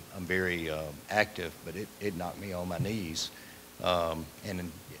know, I'm very active, but it knocked me on my knees.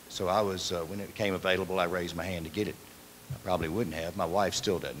 And so I was, when it became available, I raised my hand to get it. I probably wouldn't have. My wife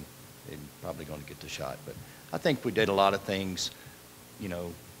still doesn't. They're probably going to get the shot. But I think we did a lot of things, you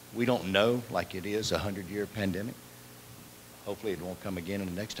know, we don't know, like it is a 100-year pandemic. Hopefully it won't come again in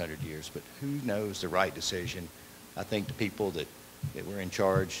the next 100 years, but who knows the right decision. I think the people that were in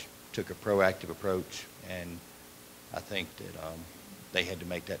charge took a proactive approach, and I think that they had to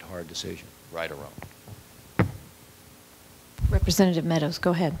make that hard decision, right or wrong. Representative Meadows,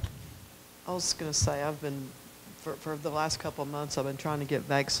 go ahead. I was going to say, I've been, for the last couple of months, I've been trying to get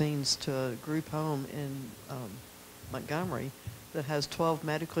vaccines to a group home in Montgomery that has 12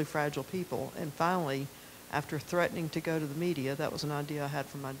 medically fragile people. And finally, after threatening to go to the media, that was an idea I had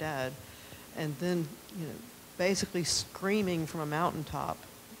from my dad, and then, you know, basically screaming from a mountaintop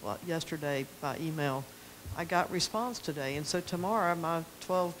yesterday by email, I got response today. And so tomorrow, my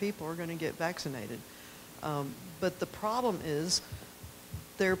 12 people are going to get vaccinated. But the problem is,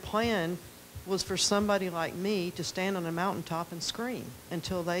 their plan was for somebody like me to stand on a mountaintop and scream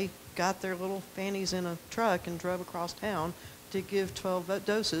until they got their little fannies in a truck and drove across town to give 12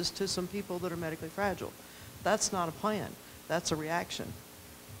 doses to some people that are medically fragile. That's not a plan. That's a reaction.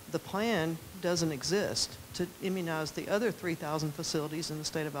 The plan doesn't exist to immunize the other 3,000 facilities in the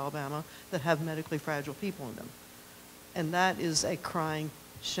state of Alabama that have medically fragile people in them. And that is a crying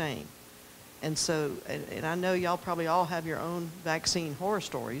shame. And so, and I know y'all probably all have your own vaccine horror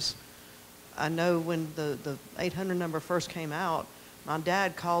stories. I know when the 800 number first came out, my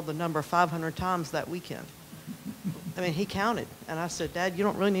dad called the number 500 times that weekend. I mean, he counted. And I said, Dad, you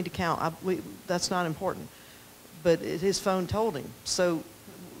don't really need to count. That's not important. But his phone told him. So,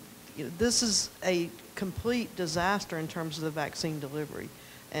 you know, this is a complete disaster in terms of the vaccine delivery.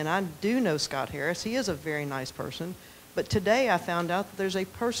 And I do know Scott Harris. He is a very nice person. But today I found out that there's a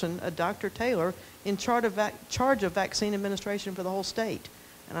person, a Dr. Taylor, in charge of vaccine administration for the whole state.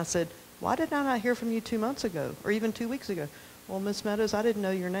 And I said, why did I not hear from you 2 months ago or even 2 weeks ago? Well, Ms. Meadows, I didn't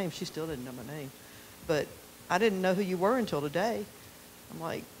know your name. She still didn't know my name. But I didn't know who you were until today. I'm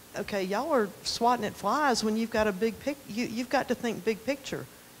like, okay, y'all are swatting at flies when you've got a big you've got to think big picture.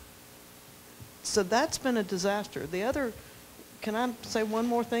 So that's been a disaster. The other, can I say one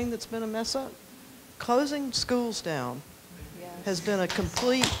more thing that's been a mess up? Closing schools down has been a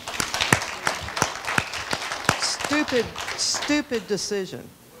complete stupid decision.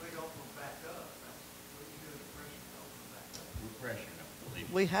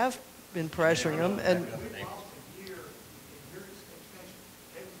 We have been pressuring them, and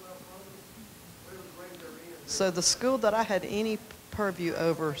so the school that I had any purview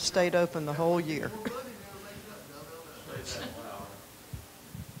over stayed open the whole year.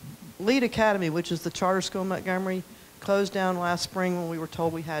 Lead Academy, which is the charter school in Montgomery, closed down last spring when we were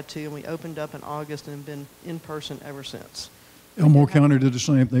told we had to, and we opened up in August and have been in person ever since. Elmore County did the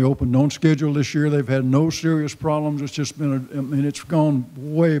same. They opened on schedule this year. They've had no serious problems. It's just been, I mean, it's gone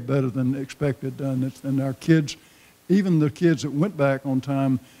way better than expected. And our kids, even the kids that went back on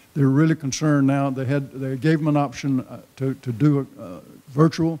time, they're really concerned now. They gave them an option to do a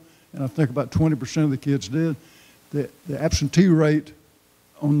virtual, and I think about 20% of the kids did. The absentee rate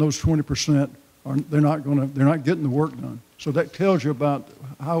on those 20%, they're not getting the work done. So that tells you about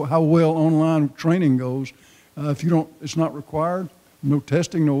how well online training goes. If you don't, it's not required, no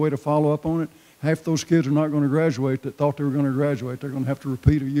testing, no way to follow up on it. Half those kids are not going to graduate that thought they were going to graduate. They're going to have to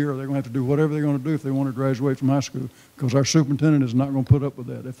repeat a year, or they're going to have to do whatever they're going to do if they want to graduate from high school, because our superintendent is not going to put up with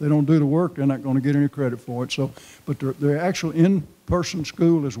that. If they don't do the work, they're not going to get any credit for it. So, but the actual in-person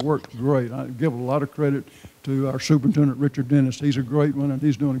school has worked great. I give a lot of credit to our superintendent, Richard Dennis. He's a great one, and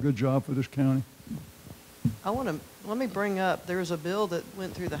he's doing a good job for this county. Let me bring up, there's a bill that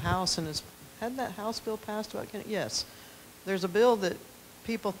went through the House, and had that House bill passed? Yes. There's a bill that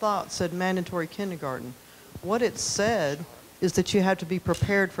people thought said mandatory kindergarten. What it said is that you have to be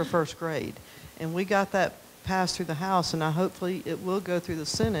prepared for first grade. And we got that passed through the House, and hopefully it will go through the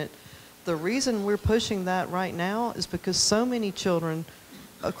Senate. The reason we're pushing that right now is because so many children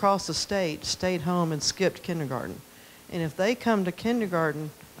across the state stayed home and skipped kindergarten. And if they come to kindergarten,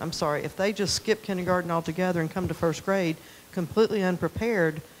 if they just skip kindergarten altogether and come to first grade completely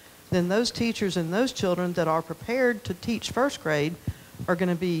unprepared, then those teachers and those children that are prepared to teach first grade are going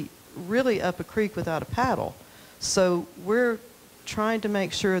to be really up a creek without a paddle. So we're trying to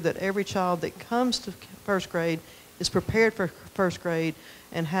make sure that every child that comes to first grade is prepared for first grade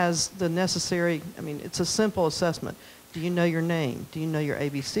and has the necessary, I mean, it's a simple assessment. Do you know your name? Do you know your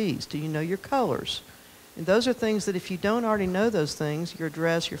ABCs? Do you know your colors? And those are things that if you don't already know those things, your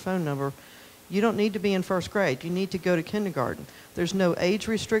address, your phone number, you don't need to be in first grade. You need to go to kindergarten. There's no age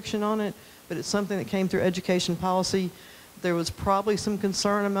restriction on it, but it's something that came through education policy. There was probably some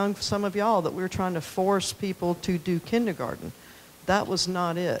concern among some of y'all that we were trying to force people to do kindergarten. That was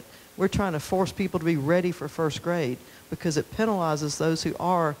not it. We're trying to force people to be ready for first grade because it penalizes those who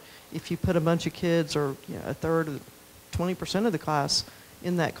are, if you put a bunch of kids or a third or 20% of the class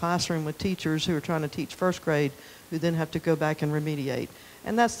in that classroom with teachers who are trying to teach first grade who then have to go back and remediate.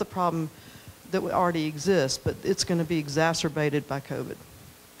 And that's the problem that already exists, but it's going to be exacerbated by COVID.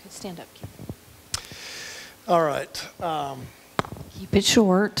 Okay, stand up, Keith. All right. Keep it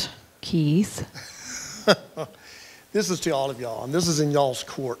short, Keith. This is to all of y'all, and this is in y'all's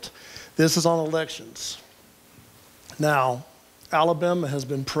court. This is on elections. Now, Alabama has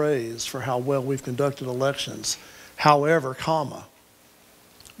been praised for how well we've conducted elections. However,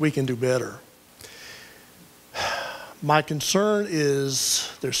 we can do better. My concern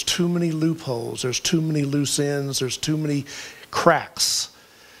is there's too many loopholes, there's too many loose ends, there's too many cracks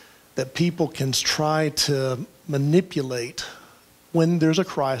that people can try to manipulate when there's a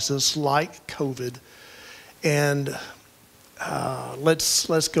crisis like COVID. And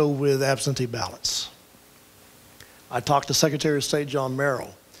let's go with absentee ballots. I talked to Secretary of State John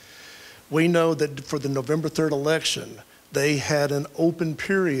Merrill. We know that for the November 3rd election, they had an open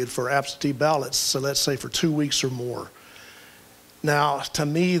period for absentee ballots, so let's say for 2 weeks or more. Now, to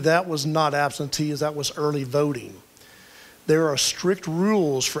me, that was not absentee, that was early voting. There are strict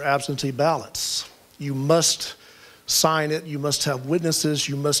rules for absentee ballots. You must sign it, you must have witnesses,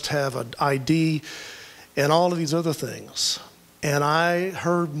 you must have an ID, and all of these other things. And I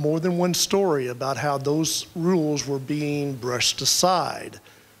heard more than one story about how those rules were being brushed aside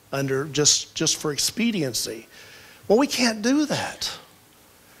under just for expediency. Well, we can't do that.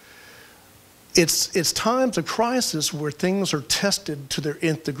 It's times of crisis where things are tested to their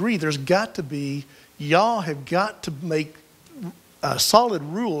nth degree. There's got to be, y'all have got to make solid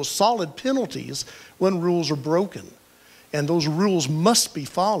rules, solid penalties when rules are broken. And those rules must be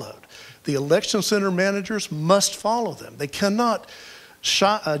followed. The election center managers must follow them. They cannot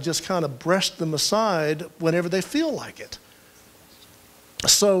just kind of brush them aside whenever they feel like it.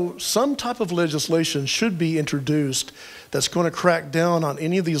 So some type of legislation should be introduced that's going to crack down on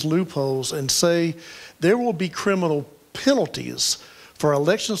any of these loopholes and say there will be criminal penalties for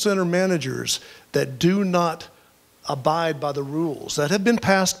election center managers that do not abide by the rules that have been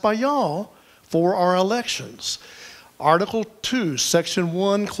passed by y'all for our elections. Article 2, Section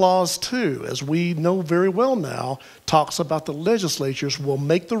 1, Clause 2, as we know very well now, talks about the legislatures will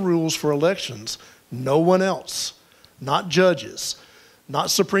make the rules for elections. No one else, not judges, not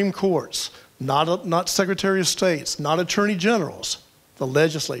Supreme Courts, not Secretary of States, not Attorney Generals, the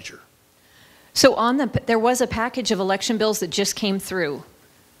legislature. So there was a package of election bills that just came through.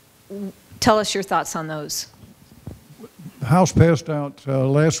 Tell us your thoughts on those. The House passed out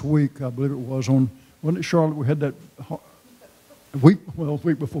last week, I believe it was, wasn't it, Charlotte? We had that week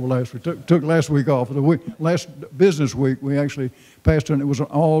before last. We took last week off. Last business week, we actually passed it, and it was an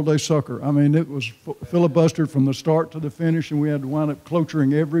all-day sucker. I mean, it was filibustered from the start to the finish, and we had to wind up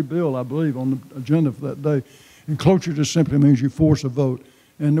cloturing every bill, I believe, on the agenda for that day. And cloture just simply means you force a vote.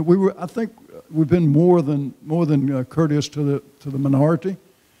 And I think we've been more than courteous to the minority.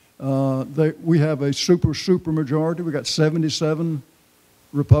 We have a super majority. We got 77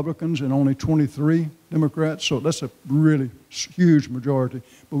 Republicans and only 23 Democrats, so that's a really huge majority.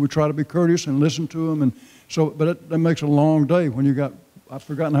 But we try to be courteous and listen to them, and so. But that makes a long day when you got. I've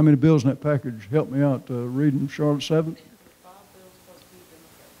forgotten how many bills in that package. Help me out reading, Charlotte. 7. 5 bills plus 2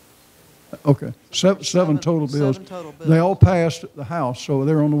 Democrats. Okay, seven total bills. 7 total bills. They all passed the House, so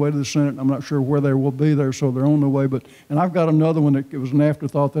they're on the way to the Senate. I'm not sure where they will be there, so they're on the way. And I've got another one that it was an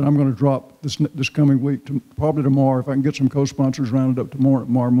afterthought that I'm going to drop this coming week, probably tomorrow, if I can get some co-sponsors rounded up tomorrow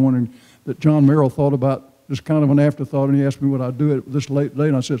morning, that John Merrill thought about, just kind of an afterthought, and he asked me would I do it this late day,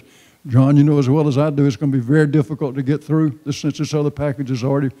 and I said, John, you know as well as I do, it's going to be very difficult to get through since this other package is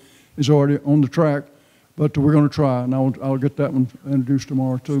already on the track. But we're going to try, and I'll get that one introduced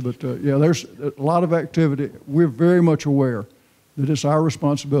tomorrow too. But yeah, there's a lot of activity. We're very much aware that it's our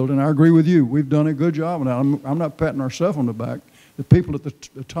responsibility, and I agree with you. We've done a good job, and I'm not patting ourselves on the back. The people at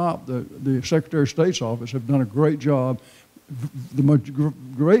the top, the Secretary of State's office, have done a great job. The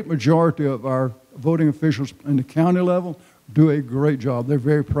great majority of our voting officials in the county level, do a great job. They're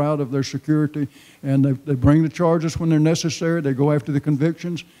very proud of their security, and they bring the charges when they're necessary. They go after the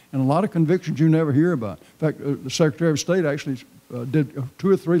convictions, and a lot of convictions you never hear about. In fact, the Secretary of State actually did 2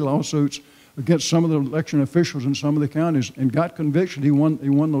 or 3 lawsuits against some of the election officials in some of the counties and got conviction. He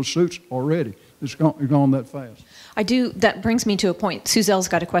won those suits already. It's gone that fast. I do. That brings me to a point. Suzelle's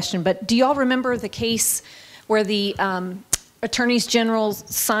got a question, but do y'all remember the case where the attorneys general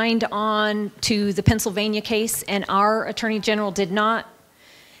signed on to the Pennsylvania case and our attorney general did not,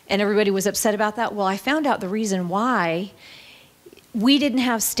 and everybody was upset about that? Well, I found out the reason why. We didn't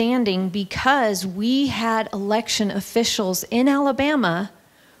have standing because we had election officials in Alabama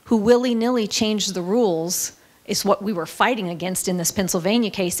who willy-nilly changed the rules, is what we were fighting against in this Pennsylvania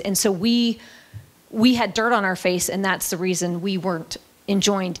case. And so we had dirt on our face, and that's the reason we weren't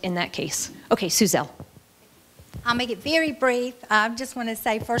enjoined in that case. Okay, Suzelle. I'll make it very brief. I just want to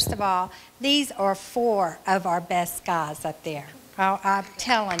say, first of all, these are 4 of our best guys up there. I'm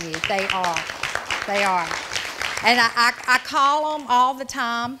telling you, they are. They are. And I call them all the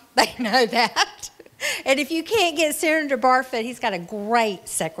time. They know that. And if you can't get Senator Barfoot, he's got a great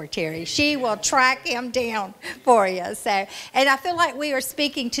secretary. She will track him down for you. So, and I feel like we are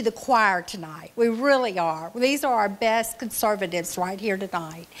speaking to the choir tonight. We really are. These are our best conservatives right here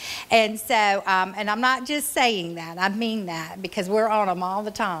tonight. And so, and I'm not just saying that. I mean that because we're on them all the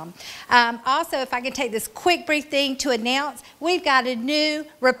time. Also, if I can take this quick, brief thing to announce, we've got a new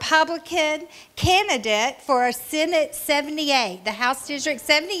Republican candidate for our Senate 78, the House District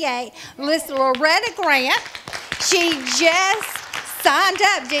 78, Miss Loretta Grant. She just signed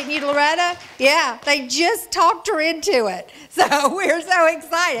up, didn't you, Loretta? Yeah, they just talked her into it. So we're so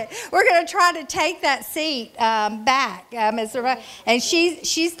excited. We're going to try to take that seat back, and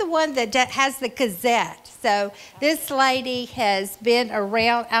she's the one that has the Gazette. So this lady has been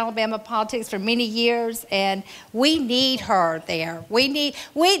around Alabama politics for many years, and we need her there.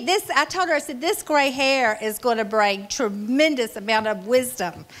 I told her, I said, this gray hair is going to bring tremendous amount of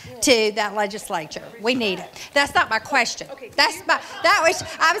wisdom to that legislature. We need it. That's not my question. That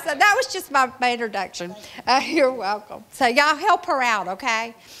was just my introduction. You're welcome. So y'all help her out,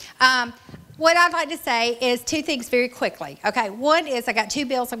 okay? What I'd like to say is 2 things very quickly. Okay, one is I got 2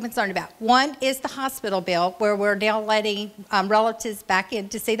 bills I'm concerned about. One is the hospital bill, where we're now letting relatives back in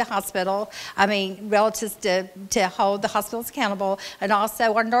to see the hospital. Relatives to hold the hospitals accountable, and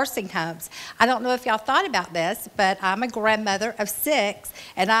also our nursing homes. I don't know if y'all thought about this, but I'm a grandmother of 6,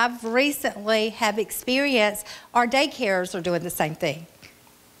 and I've recently have experienced our daycares are doing the same thing.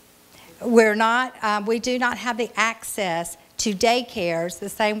 We do not have the access to daycares the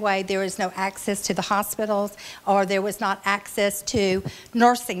same way there is no access to the hospitals, or there was not access to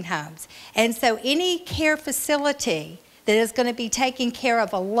nursing homes. And so any care facility that is going to be taking care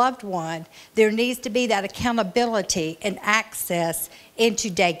of a loved one, there needs to be that accountability and access into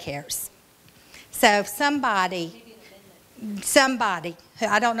daycares. So somebody,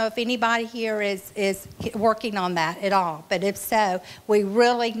 I don't know if anybody here is working on that at all, but if so, we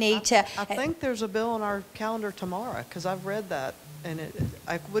really need to. I think there's a bill on our calendar tomorrow, because I've read that, and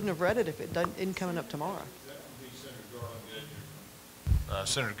I wouldn't have read it if it isn't coming up tomorrow. That would be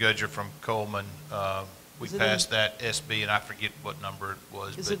Senator Gudger from Coleman. We passed that SB, and I forget what number it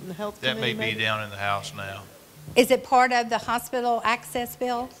was. Is it in the Health That may Committee, be down in the House now. Is it part of the hospital access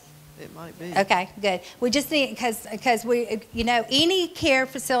bill? It might be. Okay, good. We just need, because we, any care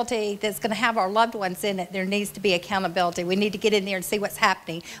facility that's going to have our loved ones in it, there needs to be accountability. We need to get in there and see what's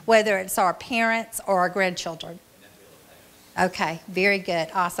happening, whether it's our parents or our grandchildren. Okay, very good,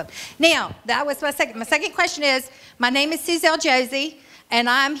 awesome. Now, that was my second. My second question is, my name is Suzelle Josie, and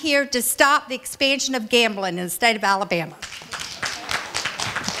I'm here to stop the expansion of gambling in the state of Alabama.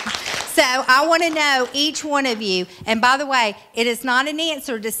 So I want to know, each one of you, and by the way, it is not an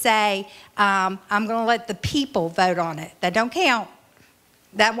answer to say, I'm going to let the people vote on it. That don't count.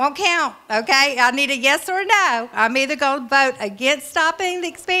 That won't count, okay? I need a yes or a no. I'm either going to vote against stopping the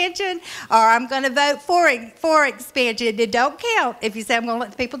expansion, or I'm going to vote for expansion. It don't count if you say I'm going to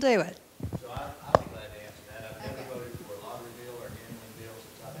let the people do it. So I'll be glad to answer that. I've never voted for a lottery bill or a gambling bill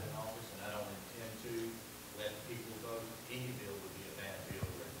since I've been in office, and I don't intend to let people vote. Any bill would be a bad bill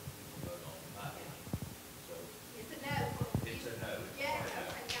to let people vote on, in my opinion. So It's a no. it's a no.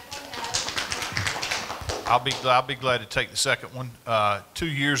 I'll be glad to take the second one. 2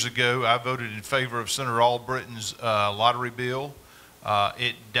 years ago, I voted in favor of Senator Albritton's lottery bill.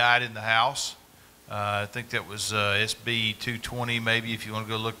 It died in the House. I think that was SB 220, maybe, if you want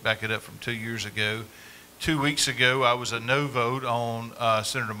to go back it up from 2 years ago. 2 weeks ago, I was a no vote on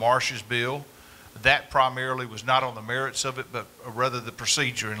Senator Marsh's bill. That primarily was not on the merits of it, but rather the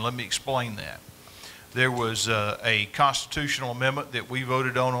procedure, and let me explain that. there was a constitutional amendment that we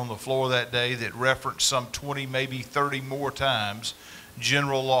voted on the floor that day that referenced some 20, maybe 30 more times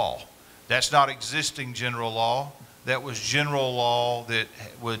general law. That's not existing general law. That was general law that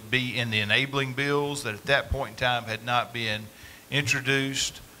would be in the enabling bills that at that point in time had not been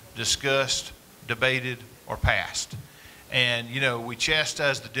introduced, discussed, debated, or passed. And, you know, we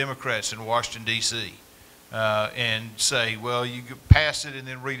chastise the Democrats in Washington, D.C. And say, well, you could pass it and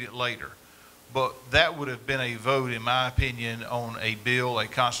then read it later. But that would have been a vote, in my opinion, on a bill, a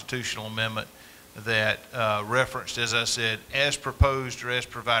constitutional amendment that referenced, as I said, as proposed or as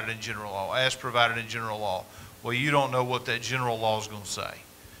provided in general law, as provided in general law. Well, you don't know what that general law is going to say.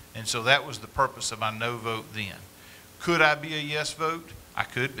 And so that was the purpose of my no vote then. Could I be a yes vote? I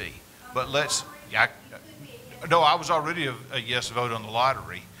could be. But no, I was already a yes vote on the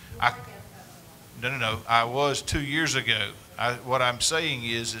lottery. No. I was 2 years ago. What I'm saying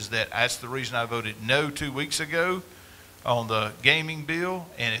is that that's the reason I voted no 2 weeks ago on the gaming bill.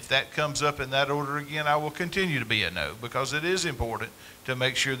 And if that comes up in that order again, I will continue to be a no, because it is important to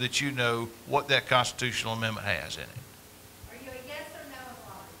make sure that you know what that constitutional amendment has in it. Are you a yes or no on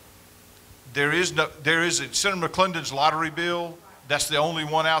lottery? There is Senator McClendon's lottery bill. That's the only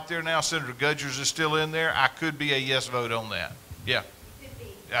one out there now. Senator Gudger's is still in there. I could be a yes vote on that. Yeah.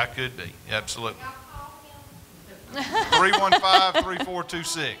 I could be, absolutely.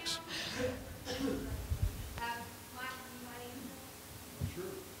 315-3426.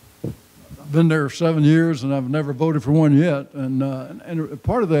 I've been there 7 years, and I've never voted for one yet. And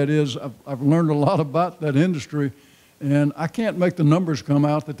part of that is I've learned a lot about that industry, and I can't make the numbers come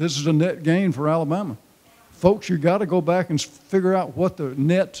out that this is a net gain for Alabama. Folks, you got to go back and figure out what the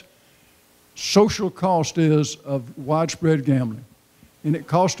net social cost is of widespread gambling. And it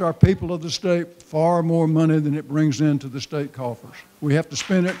costs our people of the state far more money than it brings into the state coffers. We have to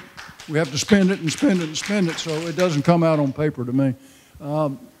spend it. We have to spend it and spend it and spend it, so it doesn't come out on paper to me.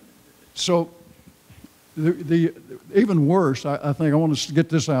 So even worse, I think I want to get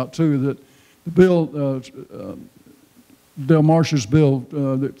this out too, that the bill, Del Marsh's bill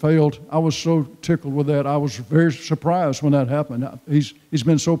that failed, I was so tickled with that. I was very surprised when that happened. He's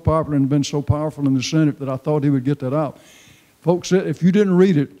been so popular and been so powerful in the Senate that I thought he would get that out. Folks, if you didn't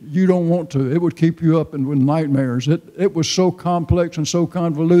read it, you don't want to. It would keep you up with nightmares. It was so complex and so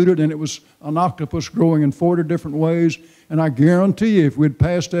convoluted, and it was an octopus growing in 40 different ways. And I guarantee you, if we'd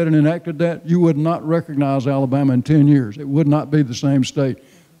passed that and enacted that, you would not recognize Alabama in 10 years. It would not be the same state.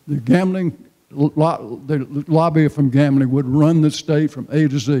 The lobby from gambling would run the state from A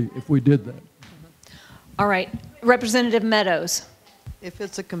to Z if we did that. All right, Representative Meadows. If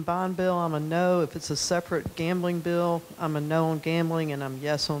it's a combined bill, I'm a no. If it's a separate gambling bill, I'm a no on gambling, and I'm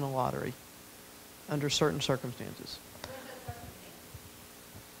yes on the lottery under certain circumstances.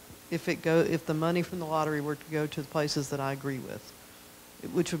 If the money from the lottery were to go to the places that I agree with,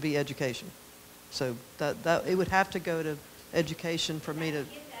 which would be education. So that it would have to go to education for me to.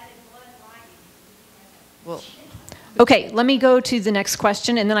 Well. Okay, let me go to the next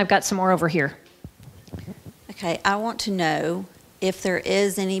question, and then I've got some more over here. Okay, I want to know if there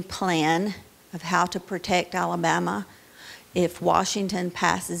is any plan of how to protect Alabama if Washington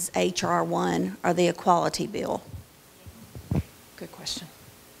passes H.R. 1 or the Equality Bill. Good question.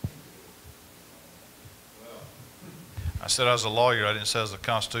 I said I was a lawyer. I didn't say I was a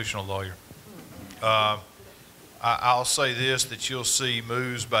constitutional lawyer. I'll say this, that you'll see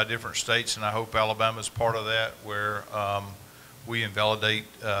moves by different states, and I hope Alabama is part of that, where we invalidate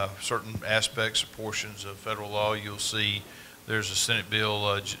certain aspects or portions of federal law. You'll see there's a Senate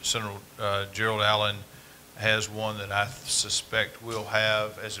bill, Senator Gerald Allen has one that I suspect will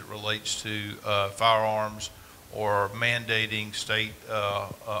have as it relates to firearms or mandating state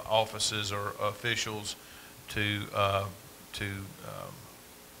offices or officials to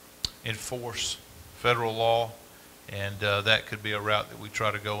enforce federal law, and that could be a route that we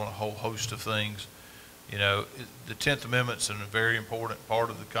try to go on a whole host of things. You know, the 10th Amendment's a very important part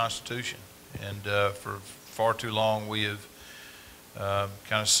of the Constitution, and for far too long we have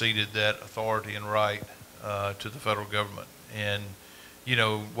kind of ceded that authority and right to the federal government. And you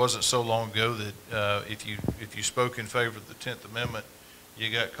know, it wasn't so long ago that if you spoke in favor of the 10th Amendment, you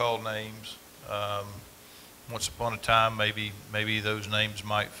got called names. Once upon a time, maybe those names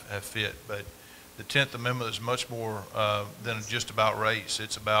might have fit, but the 10th Amendment is much more than just about race.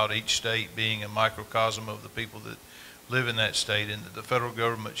 It's about each state being a microcosm of the people that live in that state, and that the federal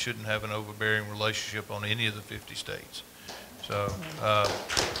government shouldn't have an overbearing relationship on any of the 50 states. So I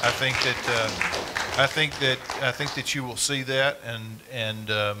think that you will see that, and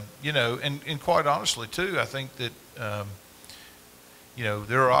you know, and quite honestly too, I think that you know,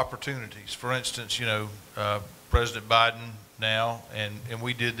 there are opportunities. For instance, you know, President Biden now, and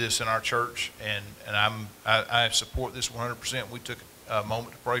we did this in our church, and I support this 100%. We took a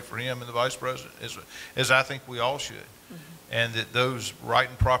moment to pray for him and the vice president, as I think we all should, and that those right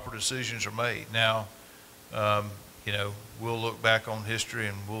and proper decisions are made. Now, you know, we'll look back on history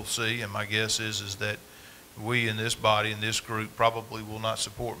and we'll see, and my guess is that we in this body, in this group, probably will not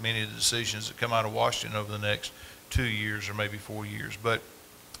support many of the decisions that come out of Washington over the next 2 years or maybe 4 years. But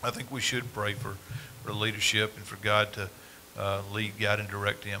I think we should pray for leadership and for God to lead, guide, and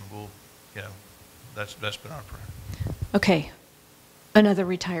direct him. We'll, you know, that's been our prayer. Okay, another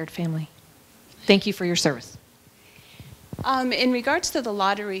retired family. Thank you for your service. In regards to the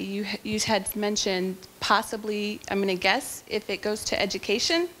lottery, you had mentioned possibly, I'm going to guess, if it goes to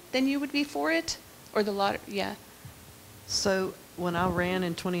education, then you would be for it? Or the lottery, yeah. So when I ran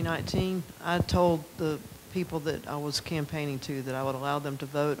in 2019, I told the people that I was campaigning to that I would allow them to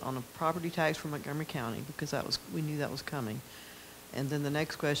vote on a property tax for Montgomery County because we knew that was coming. And then the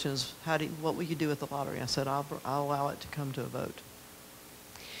next question is, what will you do with the lottery? I said, I'll allow it to come to a vote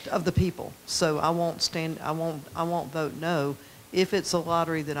of the people. So I won't vote no if it's a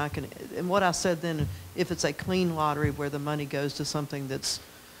lottery that I can. And what I said then, if it's a clean lottery where the money goes to something that's,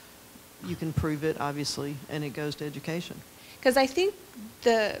 you can prove it, obviously, and it goes to education. Because I think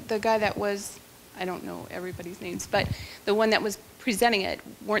the guy that was, I don't know everybody's names, but the one that was presenting it,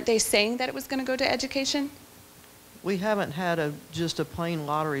 weren't they saying that it was going to go to education? We haven't had just a plain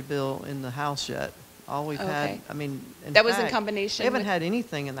lottery bill in the House yet. All we've had, I mean, that was in combination. We haven't had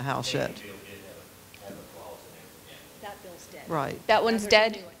anything in the House yet. That bill's dead. Right. That one's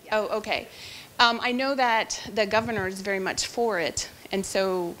dead? Oh, okay. I know that the governor is very much for it, and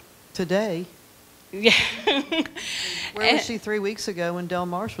so... Today. Yeah. Where was she 3 weeks ago when Del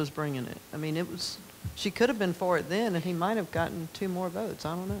Marsh was bringing it? I mean, she could have been for it then, and he might have gotten 2 more votes.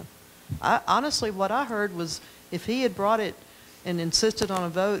 I don't know. Honestly, what I heard was if he had brought it and insisted on a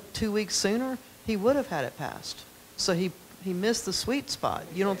vote 2 weeks sooner, he would have had it passed. So he missed the sweet spot.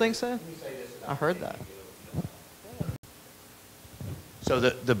 You don't think so? I heard that. So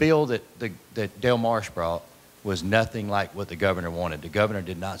the bill that Del Marsh brought was nothing like what the governor wanted. The governor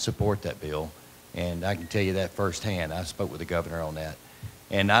did not support that bill, and I can tell you that firsthand. I spoke with the governor on that.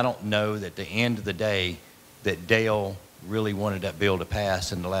 And I don't know that at the end of the day that Dale really wanted that bill to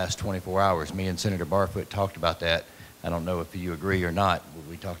pass in the last 24 hours. Me and Senator Barfoot talked about that. I don't know if you agree or not.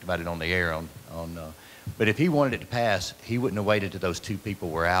 We talked about it on the air. But if he wanted it to pass, he wouldn't have waited till those 2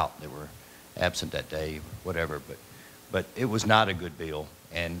 people were out that were absent that day, whatever. But it was not a good bill.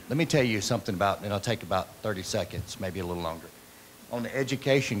 And let me tell you something about, and I'll take about 30 seconds, maybe a little longer. On the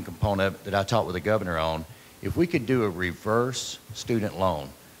education component that I talked with the governor on, if we could do a reverse student loan.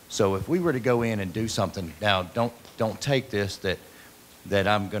 So if we were to go in and do something, now don't take this that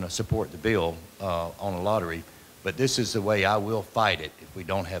I'm going to support the bill on a lottery, but this is the way I will fight it if we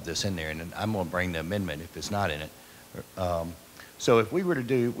don't have this in there, and I'm going to bring the amendment if it's not in it. So if we were to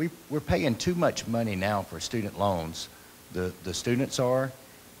do, we're paying too much money now for student loans, the students are,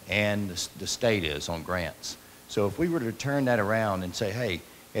 and the state is on grants. So if we were to turn that around and say, hey,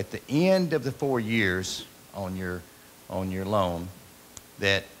 at the end of the 4 years on your loan,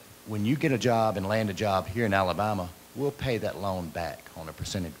 that when you get a job and land a job here in Alabama, we'll pay that loan back on a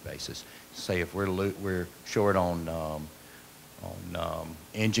percentage basis. Say if we're short on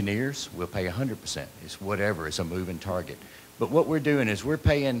engineers, we'll pay 100%. It's whatever. It's a moving target. But what we're doing is we're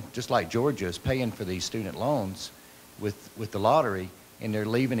paying, just like Georgia is paying for these student loans with the lottery, and they're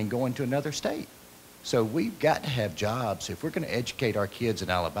leaving and going to another state. So we've got to have jobs. If we're going to educate our kids in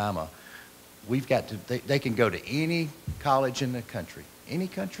Alabama, we've got to, they can go to any college in the country, any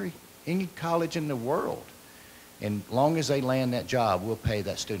college in the world. And as long as they land that job, we'll pay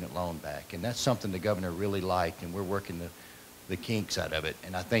that student loan back. And that's something the governor really liked, and we're working the kinks out of it.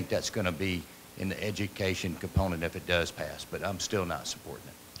 And I think that's going to be in the education component if it does pass, but I'm still not supporting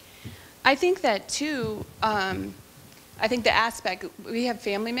it. I think that too, I think the aspect, we have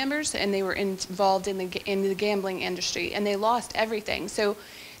family members and they were involved in the gambling industry and they lost everything. So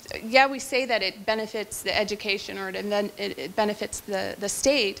yeah, we say that it benefits the education or it benefits the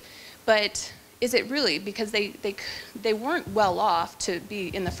state, but is it really? Because they weren't well off to be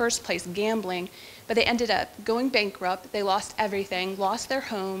in the first place gambling, but they ended up going bankrupt. They lost everything, lost their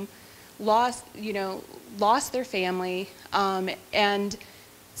home, lost their family, and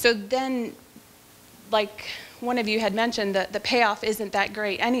so then, like one of you had mentioned, the payoff isn't that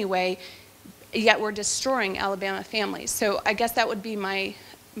great anyway, yet we're destroying Alabama families. So I guess that would be my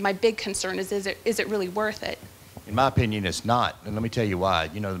big concern is it really worth it? In my opinion, it's not, and let me tell you why.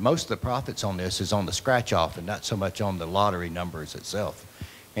 You know, most of the profits on this is on the scratch-off and not so much on the lottery numbers itself.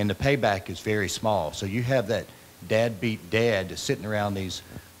 And the payback is very small. So you have that dad-beat dad sitting around these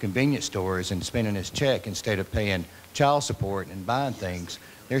convenience stores and spending his check instead of paying child support and buying things.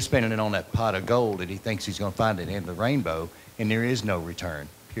 They're spending it on that pot of gold that he thinks he's going to find at the end of the rainbow, and there is no return,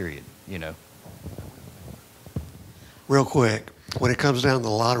 period, you know. Real quick, when it comes down to the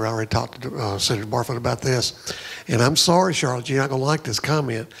lottery, I already talked to Senator Barfoot about this, and I'm sorry, Charlotte, you're not going to like this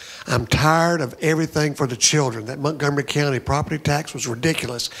comment. I'm tired of everything for the children. That Montgomery County property tax was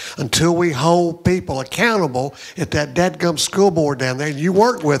ridiculous until we hold people accountable at that dadgum school board down there. You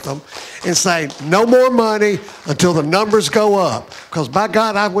work with them and say, no more money until the numbers go up. Because by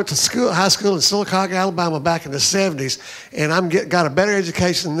God, I went to high school in Sylacauga, Alabama back in the 70s, and got a better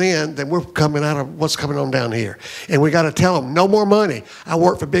education then than we're coming out of what's coming on down here. And we got to tell them, no more money. I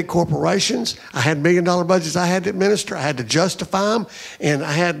worked for big corporations. I had $1 million budgets I had to administer. I had to justify them, and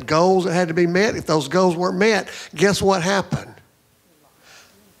I had goals that had to be met. If those goals weren't met, guess what happened?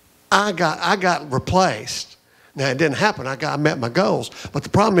 I got replaced. Now, it didn't happen. I met my goals. But the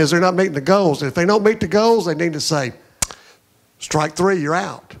problem is they're not meeting the goals. And if they don't meet the goals, they need to say, strike three, you're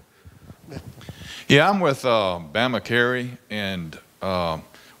out. Yeah, I'm with Bama Carey, and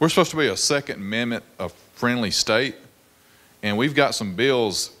we're supposed to be a Second Amendment, a friendly state. And we've got some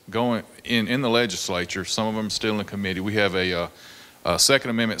bills going in the legislature, some of them still in the committee. We have a Second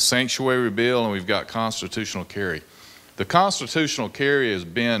Amendment sanctuary bill, and we've got constitutional carry. The constitutional carry has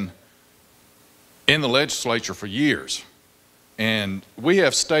been in the legislature for years. And we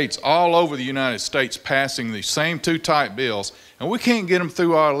have states all over the United States passing the same two type bills, and we can't get them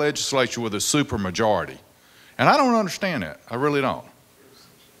through our legislature with a supermajority. And I don't understand that. I really don't.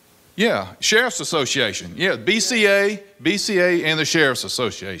 Yeah, Sheriff's Association. Yeah, BCA, and the Sheriff's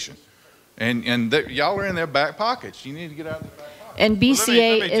Association. And y'all are in their back pockets. You need to get out of their back pockets. And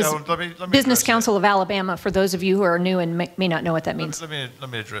BCA is let me Business Council of Alabama, for those of you who are new and may not know what that means. Let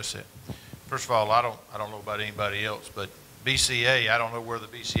me address that. First of all, I don't know about anybody else, but BCA, I don't know where the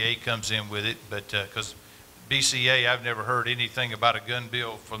BCA comes in with it, but because BCA, I've never heard anything about a gun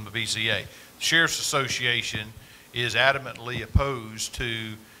bill from the BCA. The Sheriff's Association is adamantly opposed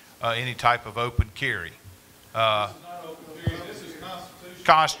to any type of open carry. This is not open carry. This is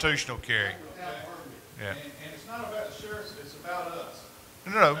constitutional carry. Yeah. And it's not about the sheriffs. It's about us.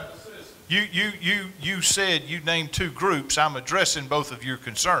 No. You said you named two groups. I'm addressing both of your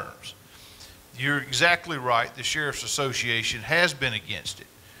concerns. You're exactly right. The Sheriff's Association has been against it.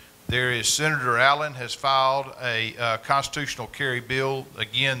 There is Senator Allen has filed a constitutional carry bill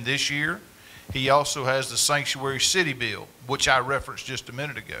again this year. He also has the Sanctuary City bill, which I referenced just a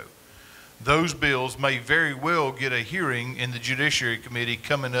minute ago. Those bills may very well get a hearing in the Judiciary Committee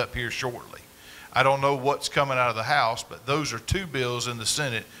coming up here shortly. I don't know what's coming out of the House, but those are two bills in the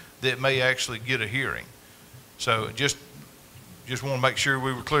Senate that may actually get a hearing. So just want to make sure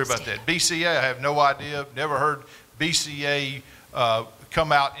we were clear about that. BCA, I have no idea, never heard BCA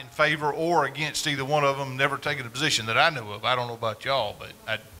come out in favor or against either one of them, never taken a position that I know of. I don't know about y'all,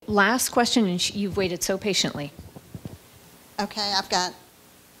 but Last question, and you've waited so patiently. Okay, I've got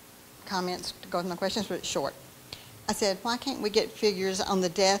comments to go with my questions, but it's short. I said, why can't we get figures on the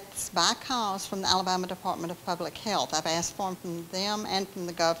deaths by cause from the Alabama Department of Public Health? I've asked for them from them and from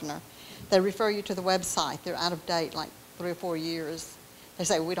the governor. They refer you to the website. They're out of date, like 3 or 4 years. They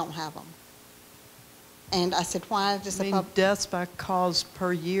say, we don't have them. And I said, why does the public... deaths by cause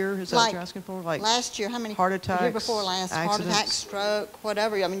per year? Is that what you're asking for? Like last year, how many? Heart attacks, the year before last, accidents? heart attack, stroke,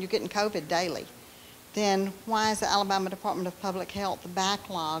 whatever. I mean, you're getting COVID daily. Then why is the Alabama Department of Public Health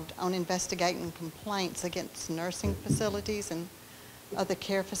backlogged on investigating complaints against nursing facilities and other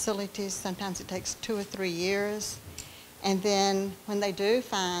care facilities? Sometimes it takes 2 or 3 years. And then when they do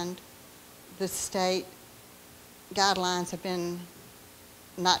find the state guidelines have been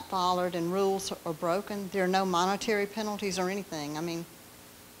not followed and rules are broken, there are no monetary penalties or anything. I mean,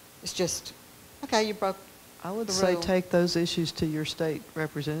 it's just, okay, you broke I would the say rule. take those issues to your state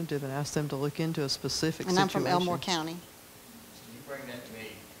representative and ask them to look into a specific And situation. I'm from Elmore County. Can you bring that to me?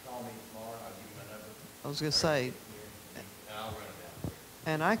 Call me tomorrow, I'll give you my number. I was going to say, And I'll run it down.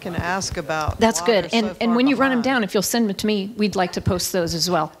 and I can ask about That's why good. they're so And far when you run them behind. down, if you'll send them to me, we'd like to post those as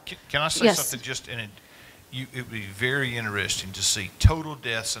well. Can I say Yes. something just in it? It would be very interesting to see total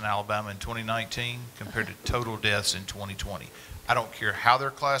deaths in Alabama in 2019 compared to total deaths in 2020. I don't care how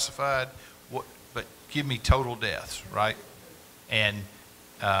they're classified, but give me total deaths, right? And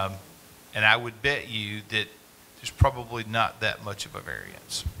I would bet you that there's probably not that much of a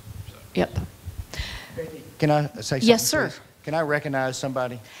variance. So. Yep. Can I say something? Yes, sir. Please? Can I recognize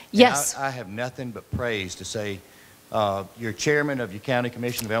somebody? Yes. I have nothing but praise to say your chairman of your county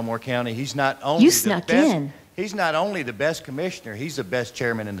commission of Elmore County. He's not only You the snuck best, in. He's not only the best commissioner, he's the best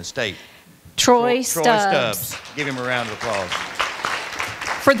chairman in the state. Troy Troy Stubbs. Stubbs. Give him a round of applause.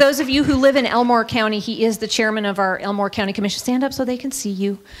 For those of you who live in Elmore County, he is the chairman of our Elmore County Commission. Stand up so they can see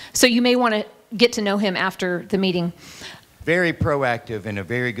you. So you may want to get to know him after the meeting. Very proactive and a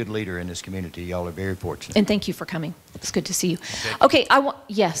very good leader in this community. Y'all are very fortunate. And thank you for coming. It's good to see you. Becky, Okay,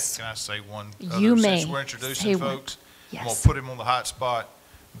 yes. Can I say one You other, may. since we're introducing Say one. folks? Yes. I'm going to put him on the hot spot.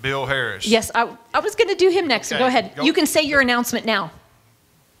 Bill Harris. Yes, I was going to do him next. So Okay, go ahead. go. You can say your announcement now.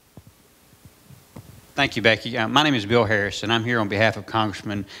 Thank you, Becky. My name is Bill Harris, and I'm here on behalf of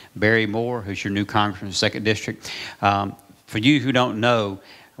Congressman Barry Moore, who's your new congressman in the 2nd District. For you who don't know,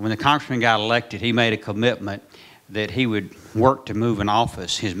 when the congressman got elected, he made a commitment that he would work to move an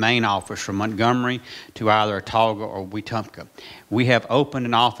office, his main office, from Montgomery to either Autauga or Wetumpka. We have opened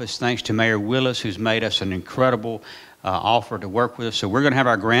an office thanks to Mayor Willis, who's made us an incredible offer to work with us. So we're going to have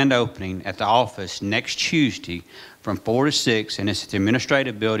our grand opening at the office next Tuesday from 4 to 6, and it's at the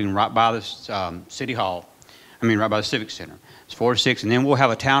administrative building right by the City Hall. Right by the Civic Center. It's 4 to 6, and then we'll have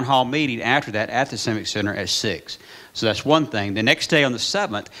a town hall meeting after that at the Civic Center at 6. So that's one thing. The next day on the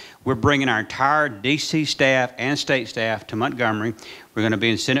 7th, we're bringing our entire DC staff and state staff to Montgomery. We're going to be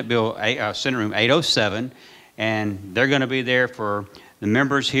in Senate Room 807, and they're going to be there for the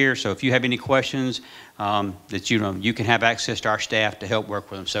members here. So if you have any questions, that you can have access to our staff to help work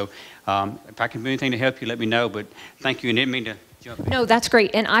with them. So if I can do anything to help you, let me know. But thank you, and didn't mean to jump in. No, that's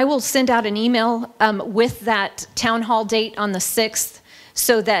great. And I will send out an email with that town hall date on the 6th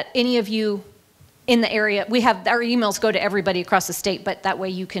so that any of you in the area, our emails go to everybody across the state, but that way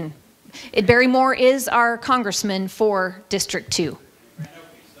you can. Barry Moore is our congressman for District 2.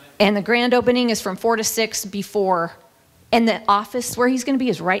 And the grand opening is from 4 to 6 before. And the office where he's going to be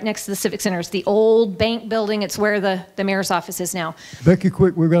is right next to the Civic Center. It's the old bank building. It's where the mayor's office is now. Becky,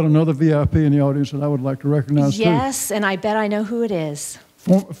 quick, we've got another VIP in the audience that I would like to recognize too. Yes, and I bet I know who it is.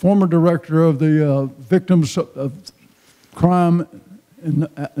 Former director of the victims of crime in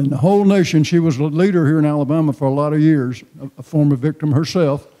the whole nation. She was a leader here in Alabama for a lot of years, a former victim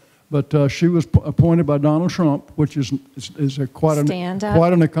herself. But she was appointed by Donald Trump, which is quite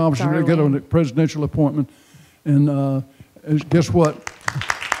an accomplishment to get a presidential appointment. And guess what?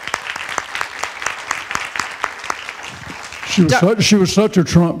 She was such a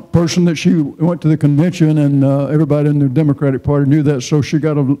Trump person that she went to the convention, and everybody in the Democratic Party knew that. So she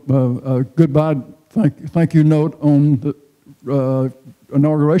got a goodbye thank you note on the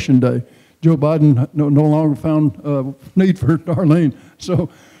inauguration day. Joe Biden no longer found need for Darlene, so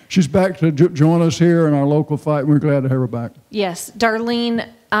she's back to join us here in our local fight, and we're glad to have her back. Yes, Darlene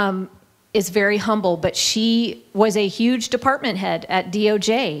is very humble, but she was a huge department head at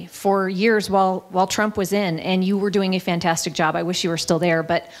DOJ for years while Trump was in, and you were doing a fantastic job. I wish you were still there,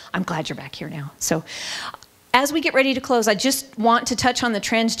 but I'm glad you're back here now. So as we get ready to close, I just want to touch on the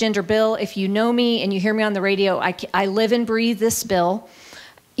transgender bill. If you know me and you hear me on the radio, I live and breathe this bill.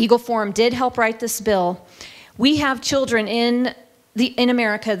 Eagle Forum did help write this bill. We have children in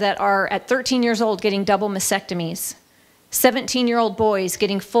America that are at 13 years old getting double mastectomies. 17-year-old boys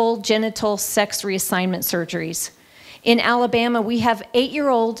getting full genital sex reassignment surgeries. In Alabama, we have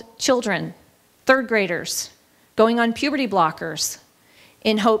 8-year-old children, 3rd graders, going on puberty blockers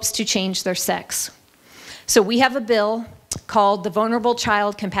in hopes to change their sex. So we have a bill called the Vulnerable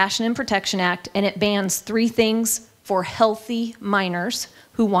Child Compassion and Protection Act, and it bans 3 things for healthy minors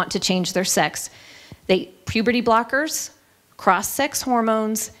who want to change their sex. Puberty blockers, cross-sex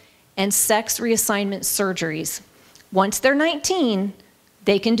hormones, and sex reassignment surgeries. Once they're 19,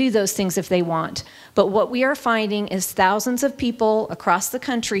 they can do those things if they want. But what we are finding is thousands of people across the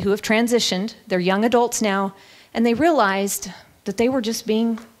country who have transitioned, they're young adults now, and they realized that they were just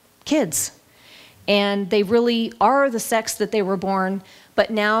being kids. And they really are the sex that they were born, but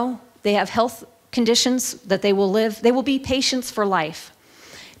now they have health conditions that they will be patients for life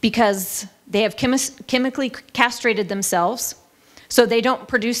because they have chemically castrated themselves. So they don't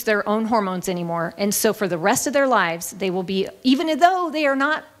produce their own hormones anymore. And so for the rest of their lives, they will be, even though they are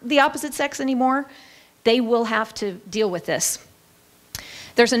not the opposite sex anymore, they will have to deal with this.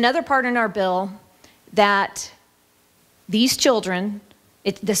 There's another part in our bill that these children,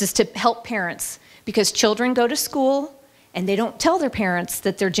 this is to help parents, because children go to school and they don't tell their parents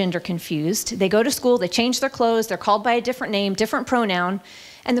that they're gender confused. They go to school, they change their clothes, they're called by a different name, different pronoun,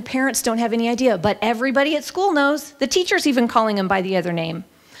 and the parents don't have any idea, but everybody at school knows. The teacher's even calling them by the other name.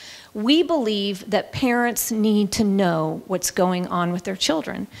 We believe that parents need to know what's going on with their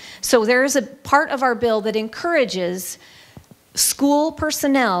children. So there is a part of our bill that encourages school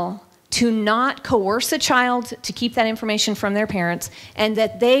personnel to not coerce a child to keep that information from their parents, and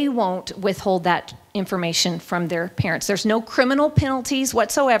that they won't withhold that information from their parents. There's no criminal penalties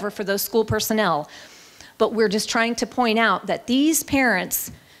whatsoever for those school personnel, but we're just trying to point out that these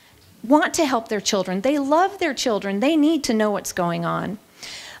parents want to help their children. They love their children. They need to know what's going on.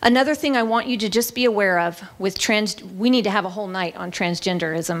 Another thing I want you to just be aware of with we need to have a whole night on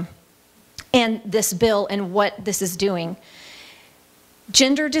transgenderism and this bill and what this is doing.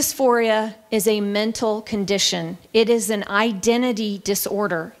 Gender dysphoria is a mental condition. It is an identity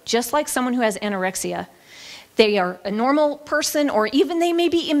disorder, just like someone who has anorexia. They are a normal person, or even they may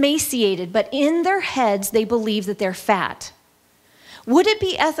be emaciated, but in their heads they believe that they're fat. Would it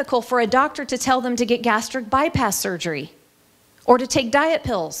be ethical for a doctor to tell them to get gastric bypass surgery, or to take diet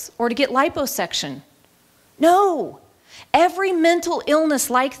pills, or to get liposuction? No. Every mental illness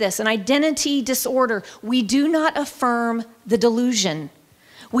like this, an identity disorder, we do not affirm the delusion.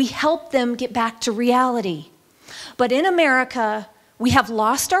 We help them get back to reality. But in America, we have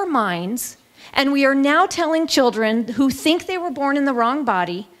lost our minds, and we are now telling children who think they were born in the wrong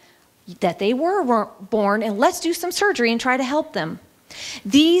body that they were born, and let's do some surgery and try to help them.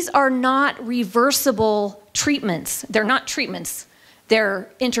 These are not reversible treatments. They're not treatments. They're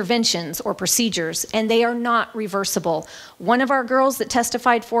interventions or procedures, and they are not reversible. One of our girls that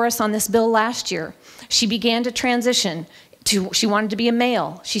testified for us on this bill last year, she began to transition. She wanted to be a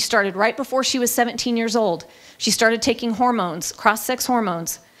male. She started right before she was 17 years old. She started taking hormones, cross-sex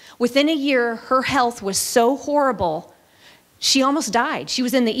hormones. Within a year, her health was so horrible, she almost died. She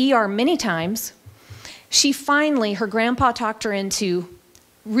was in the ER many times. She finally, her grandpa talked her into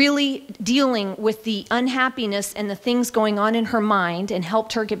really dealing with the unhappiness and the things going on in her mind and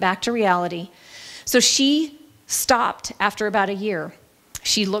helped her get back to reality. So she stopped after about a year.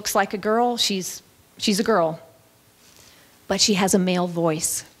 She looks like a girl. She's a girl. But she has a male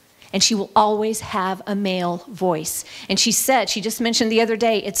voice, and she will always have a male voice. And she said, she just mentioned the other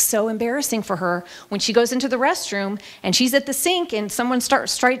day, it's so embarrassing for her when she goes into the restroom and she's at the sink and someone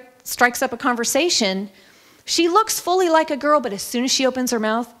strikes up a conversation. She looks fully like a girl, but as soon as she opens her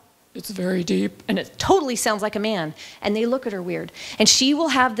mouth, it's very deep, and it totally sounds like a man, and they look at her weird. And she will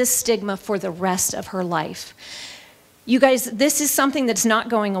have this stigma for the rest of her life. You guys, this is something that's not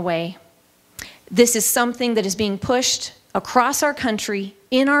going away. This is something that is being pushed across our country,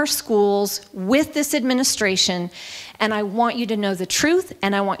 in our schools, with this administration, and I want you to know the truth,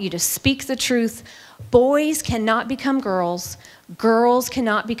 and I want you to speak the truth. Boys cannot become girls. Girls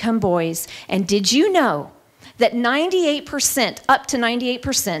cannot become boys. And did you know that 98%, up to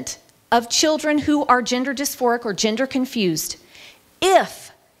 98%, of children who are gender dysphoric or gender confused,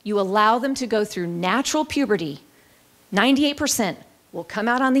 if you allow them to go through natural puberty, 98% will come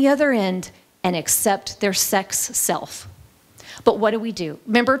out on the other end and accept their sex self. But what do?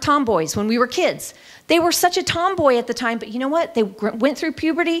 Remember tomboys when we were kids? They were such a tomboy at the time, but you know what? They went through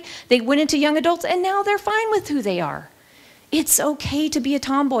puberty, they went into young adults, and now they're fine with who they are. It's okay to be a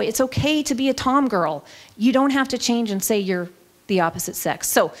tomboy. It's okay to be a tomgirl. You don't have to change and say you're the opposite sex.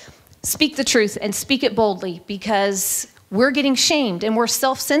 So speak the truth and speak it boldly, because we're getting shamed and we're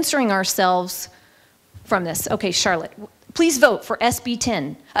self-censoring ourselves from this. Okay, Charlotte, please vote for SB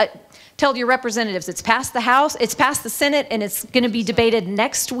 10. Tell your representatives it's passed the House, it's passed the Senate, and it's going to be debated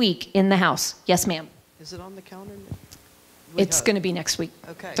next week in the House. Yes, ma'am. Is it on the calendar? It's going to be next week,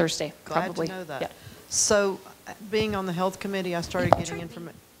 okay. Thursday, Glad probably. to know that. Yeah. So, being on the health committee, I started getting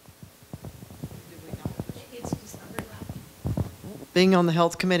information. Being on the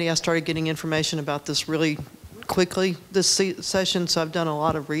health committee, I started getting information about this really quickly this session, so I've done a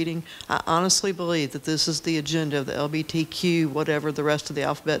lot of reading. I honestly believe that this is the agenda of the LGBTQ, whatever the rest of the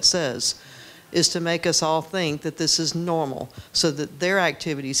alphabet says, is to make us all think that this is normal so that their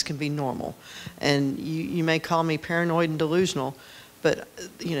activities can be normal. And you may call me paranoid and delusional, but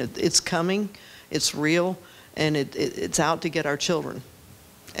you know, it's coming, it's real, and it's out to get our children.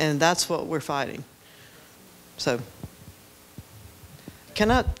 And that's what we're fighting. So, can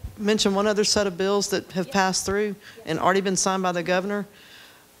I mention one other set of bills that have passed through and already been signed by the governor?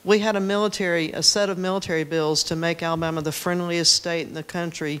 We had a set of military bills to make Alabama the friendliest state in the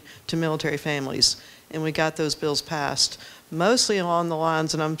country to military families, and we got those bills passed. Mostly along the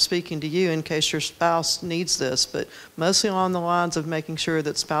lines, and I'm speaking to you in case your spouse needs this, but mostly along the lines of making sure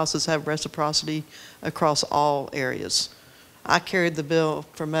that spouses have reciprocity across all areas. I carried the bill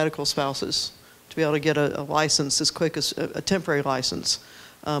for medical spouses to be able to get a license as quick as a temporary license.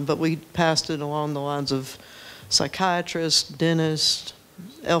 But we passed it along the lines of psychiatrists, dentists,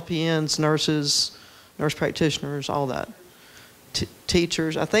 LPNs, nurses, nurse practitioners, all that.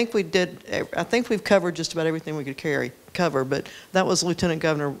 teachers. I think we've covered just about everything we could cover, but that was Lieutenant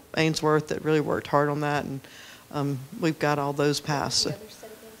Governor Ainsworth that really worked hard on that, and we've got all those passed. So.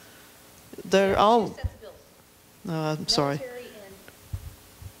 They're all, I'm sorry.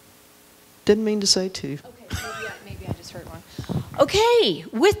 Didn't mean to say two. Okay, maybe I just heard one. Okay,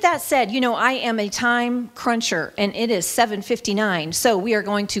 with that said, you know, I am a time cruncher, and it is 7:59, so we are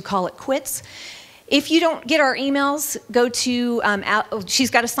going to call it quits. If you don't get our emails, go to,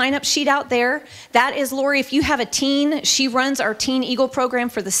 she's got a sign-up sheet out there. That is Lori. If you have a teen, she runs our Teen Eagle program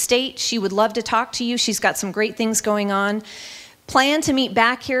for the state. She would love to talk to you. She's got some great things going on. Plan to meet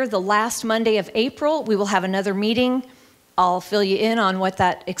back here the last Monday of April. We will have another meeting. I'll fill you in on what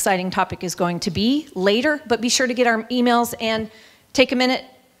that exciting topic is going to be later, but be sure to get our emails and take a minute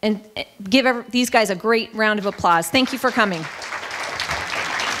and give these guys a great round of applause. Thank you for coming.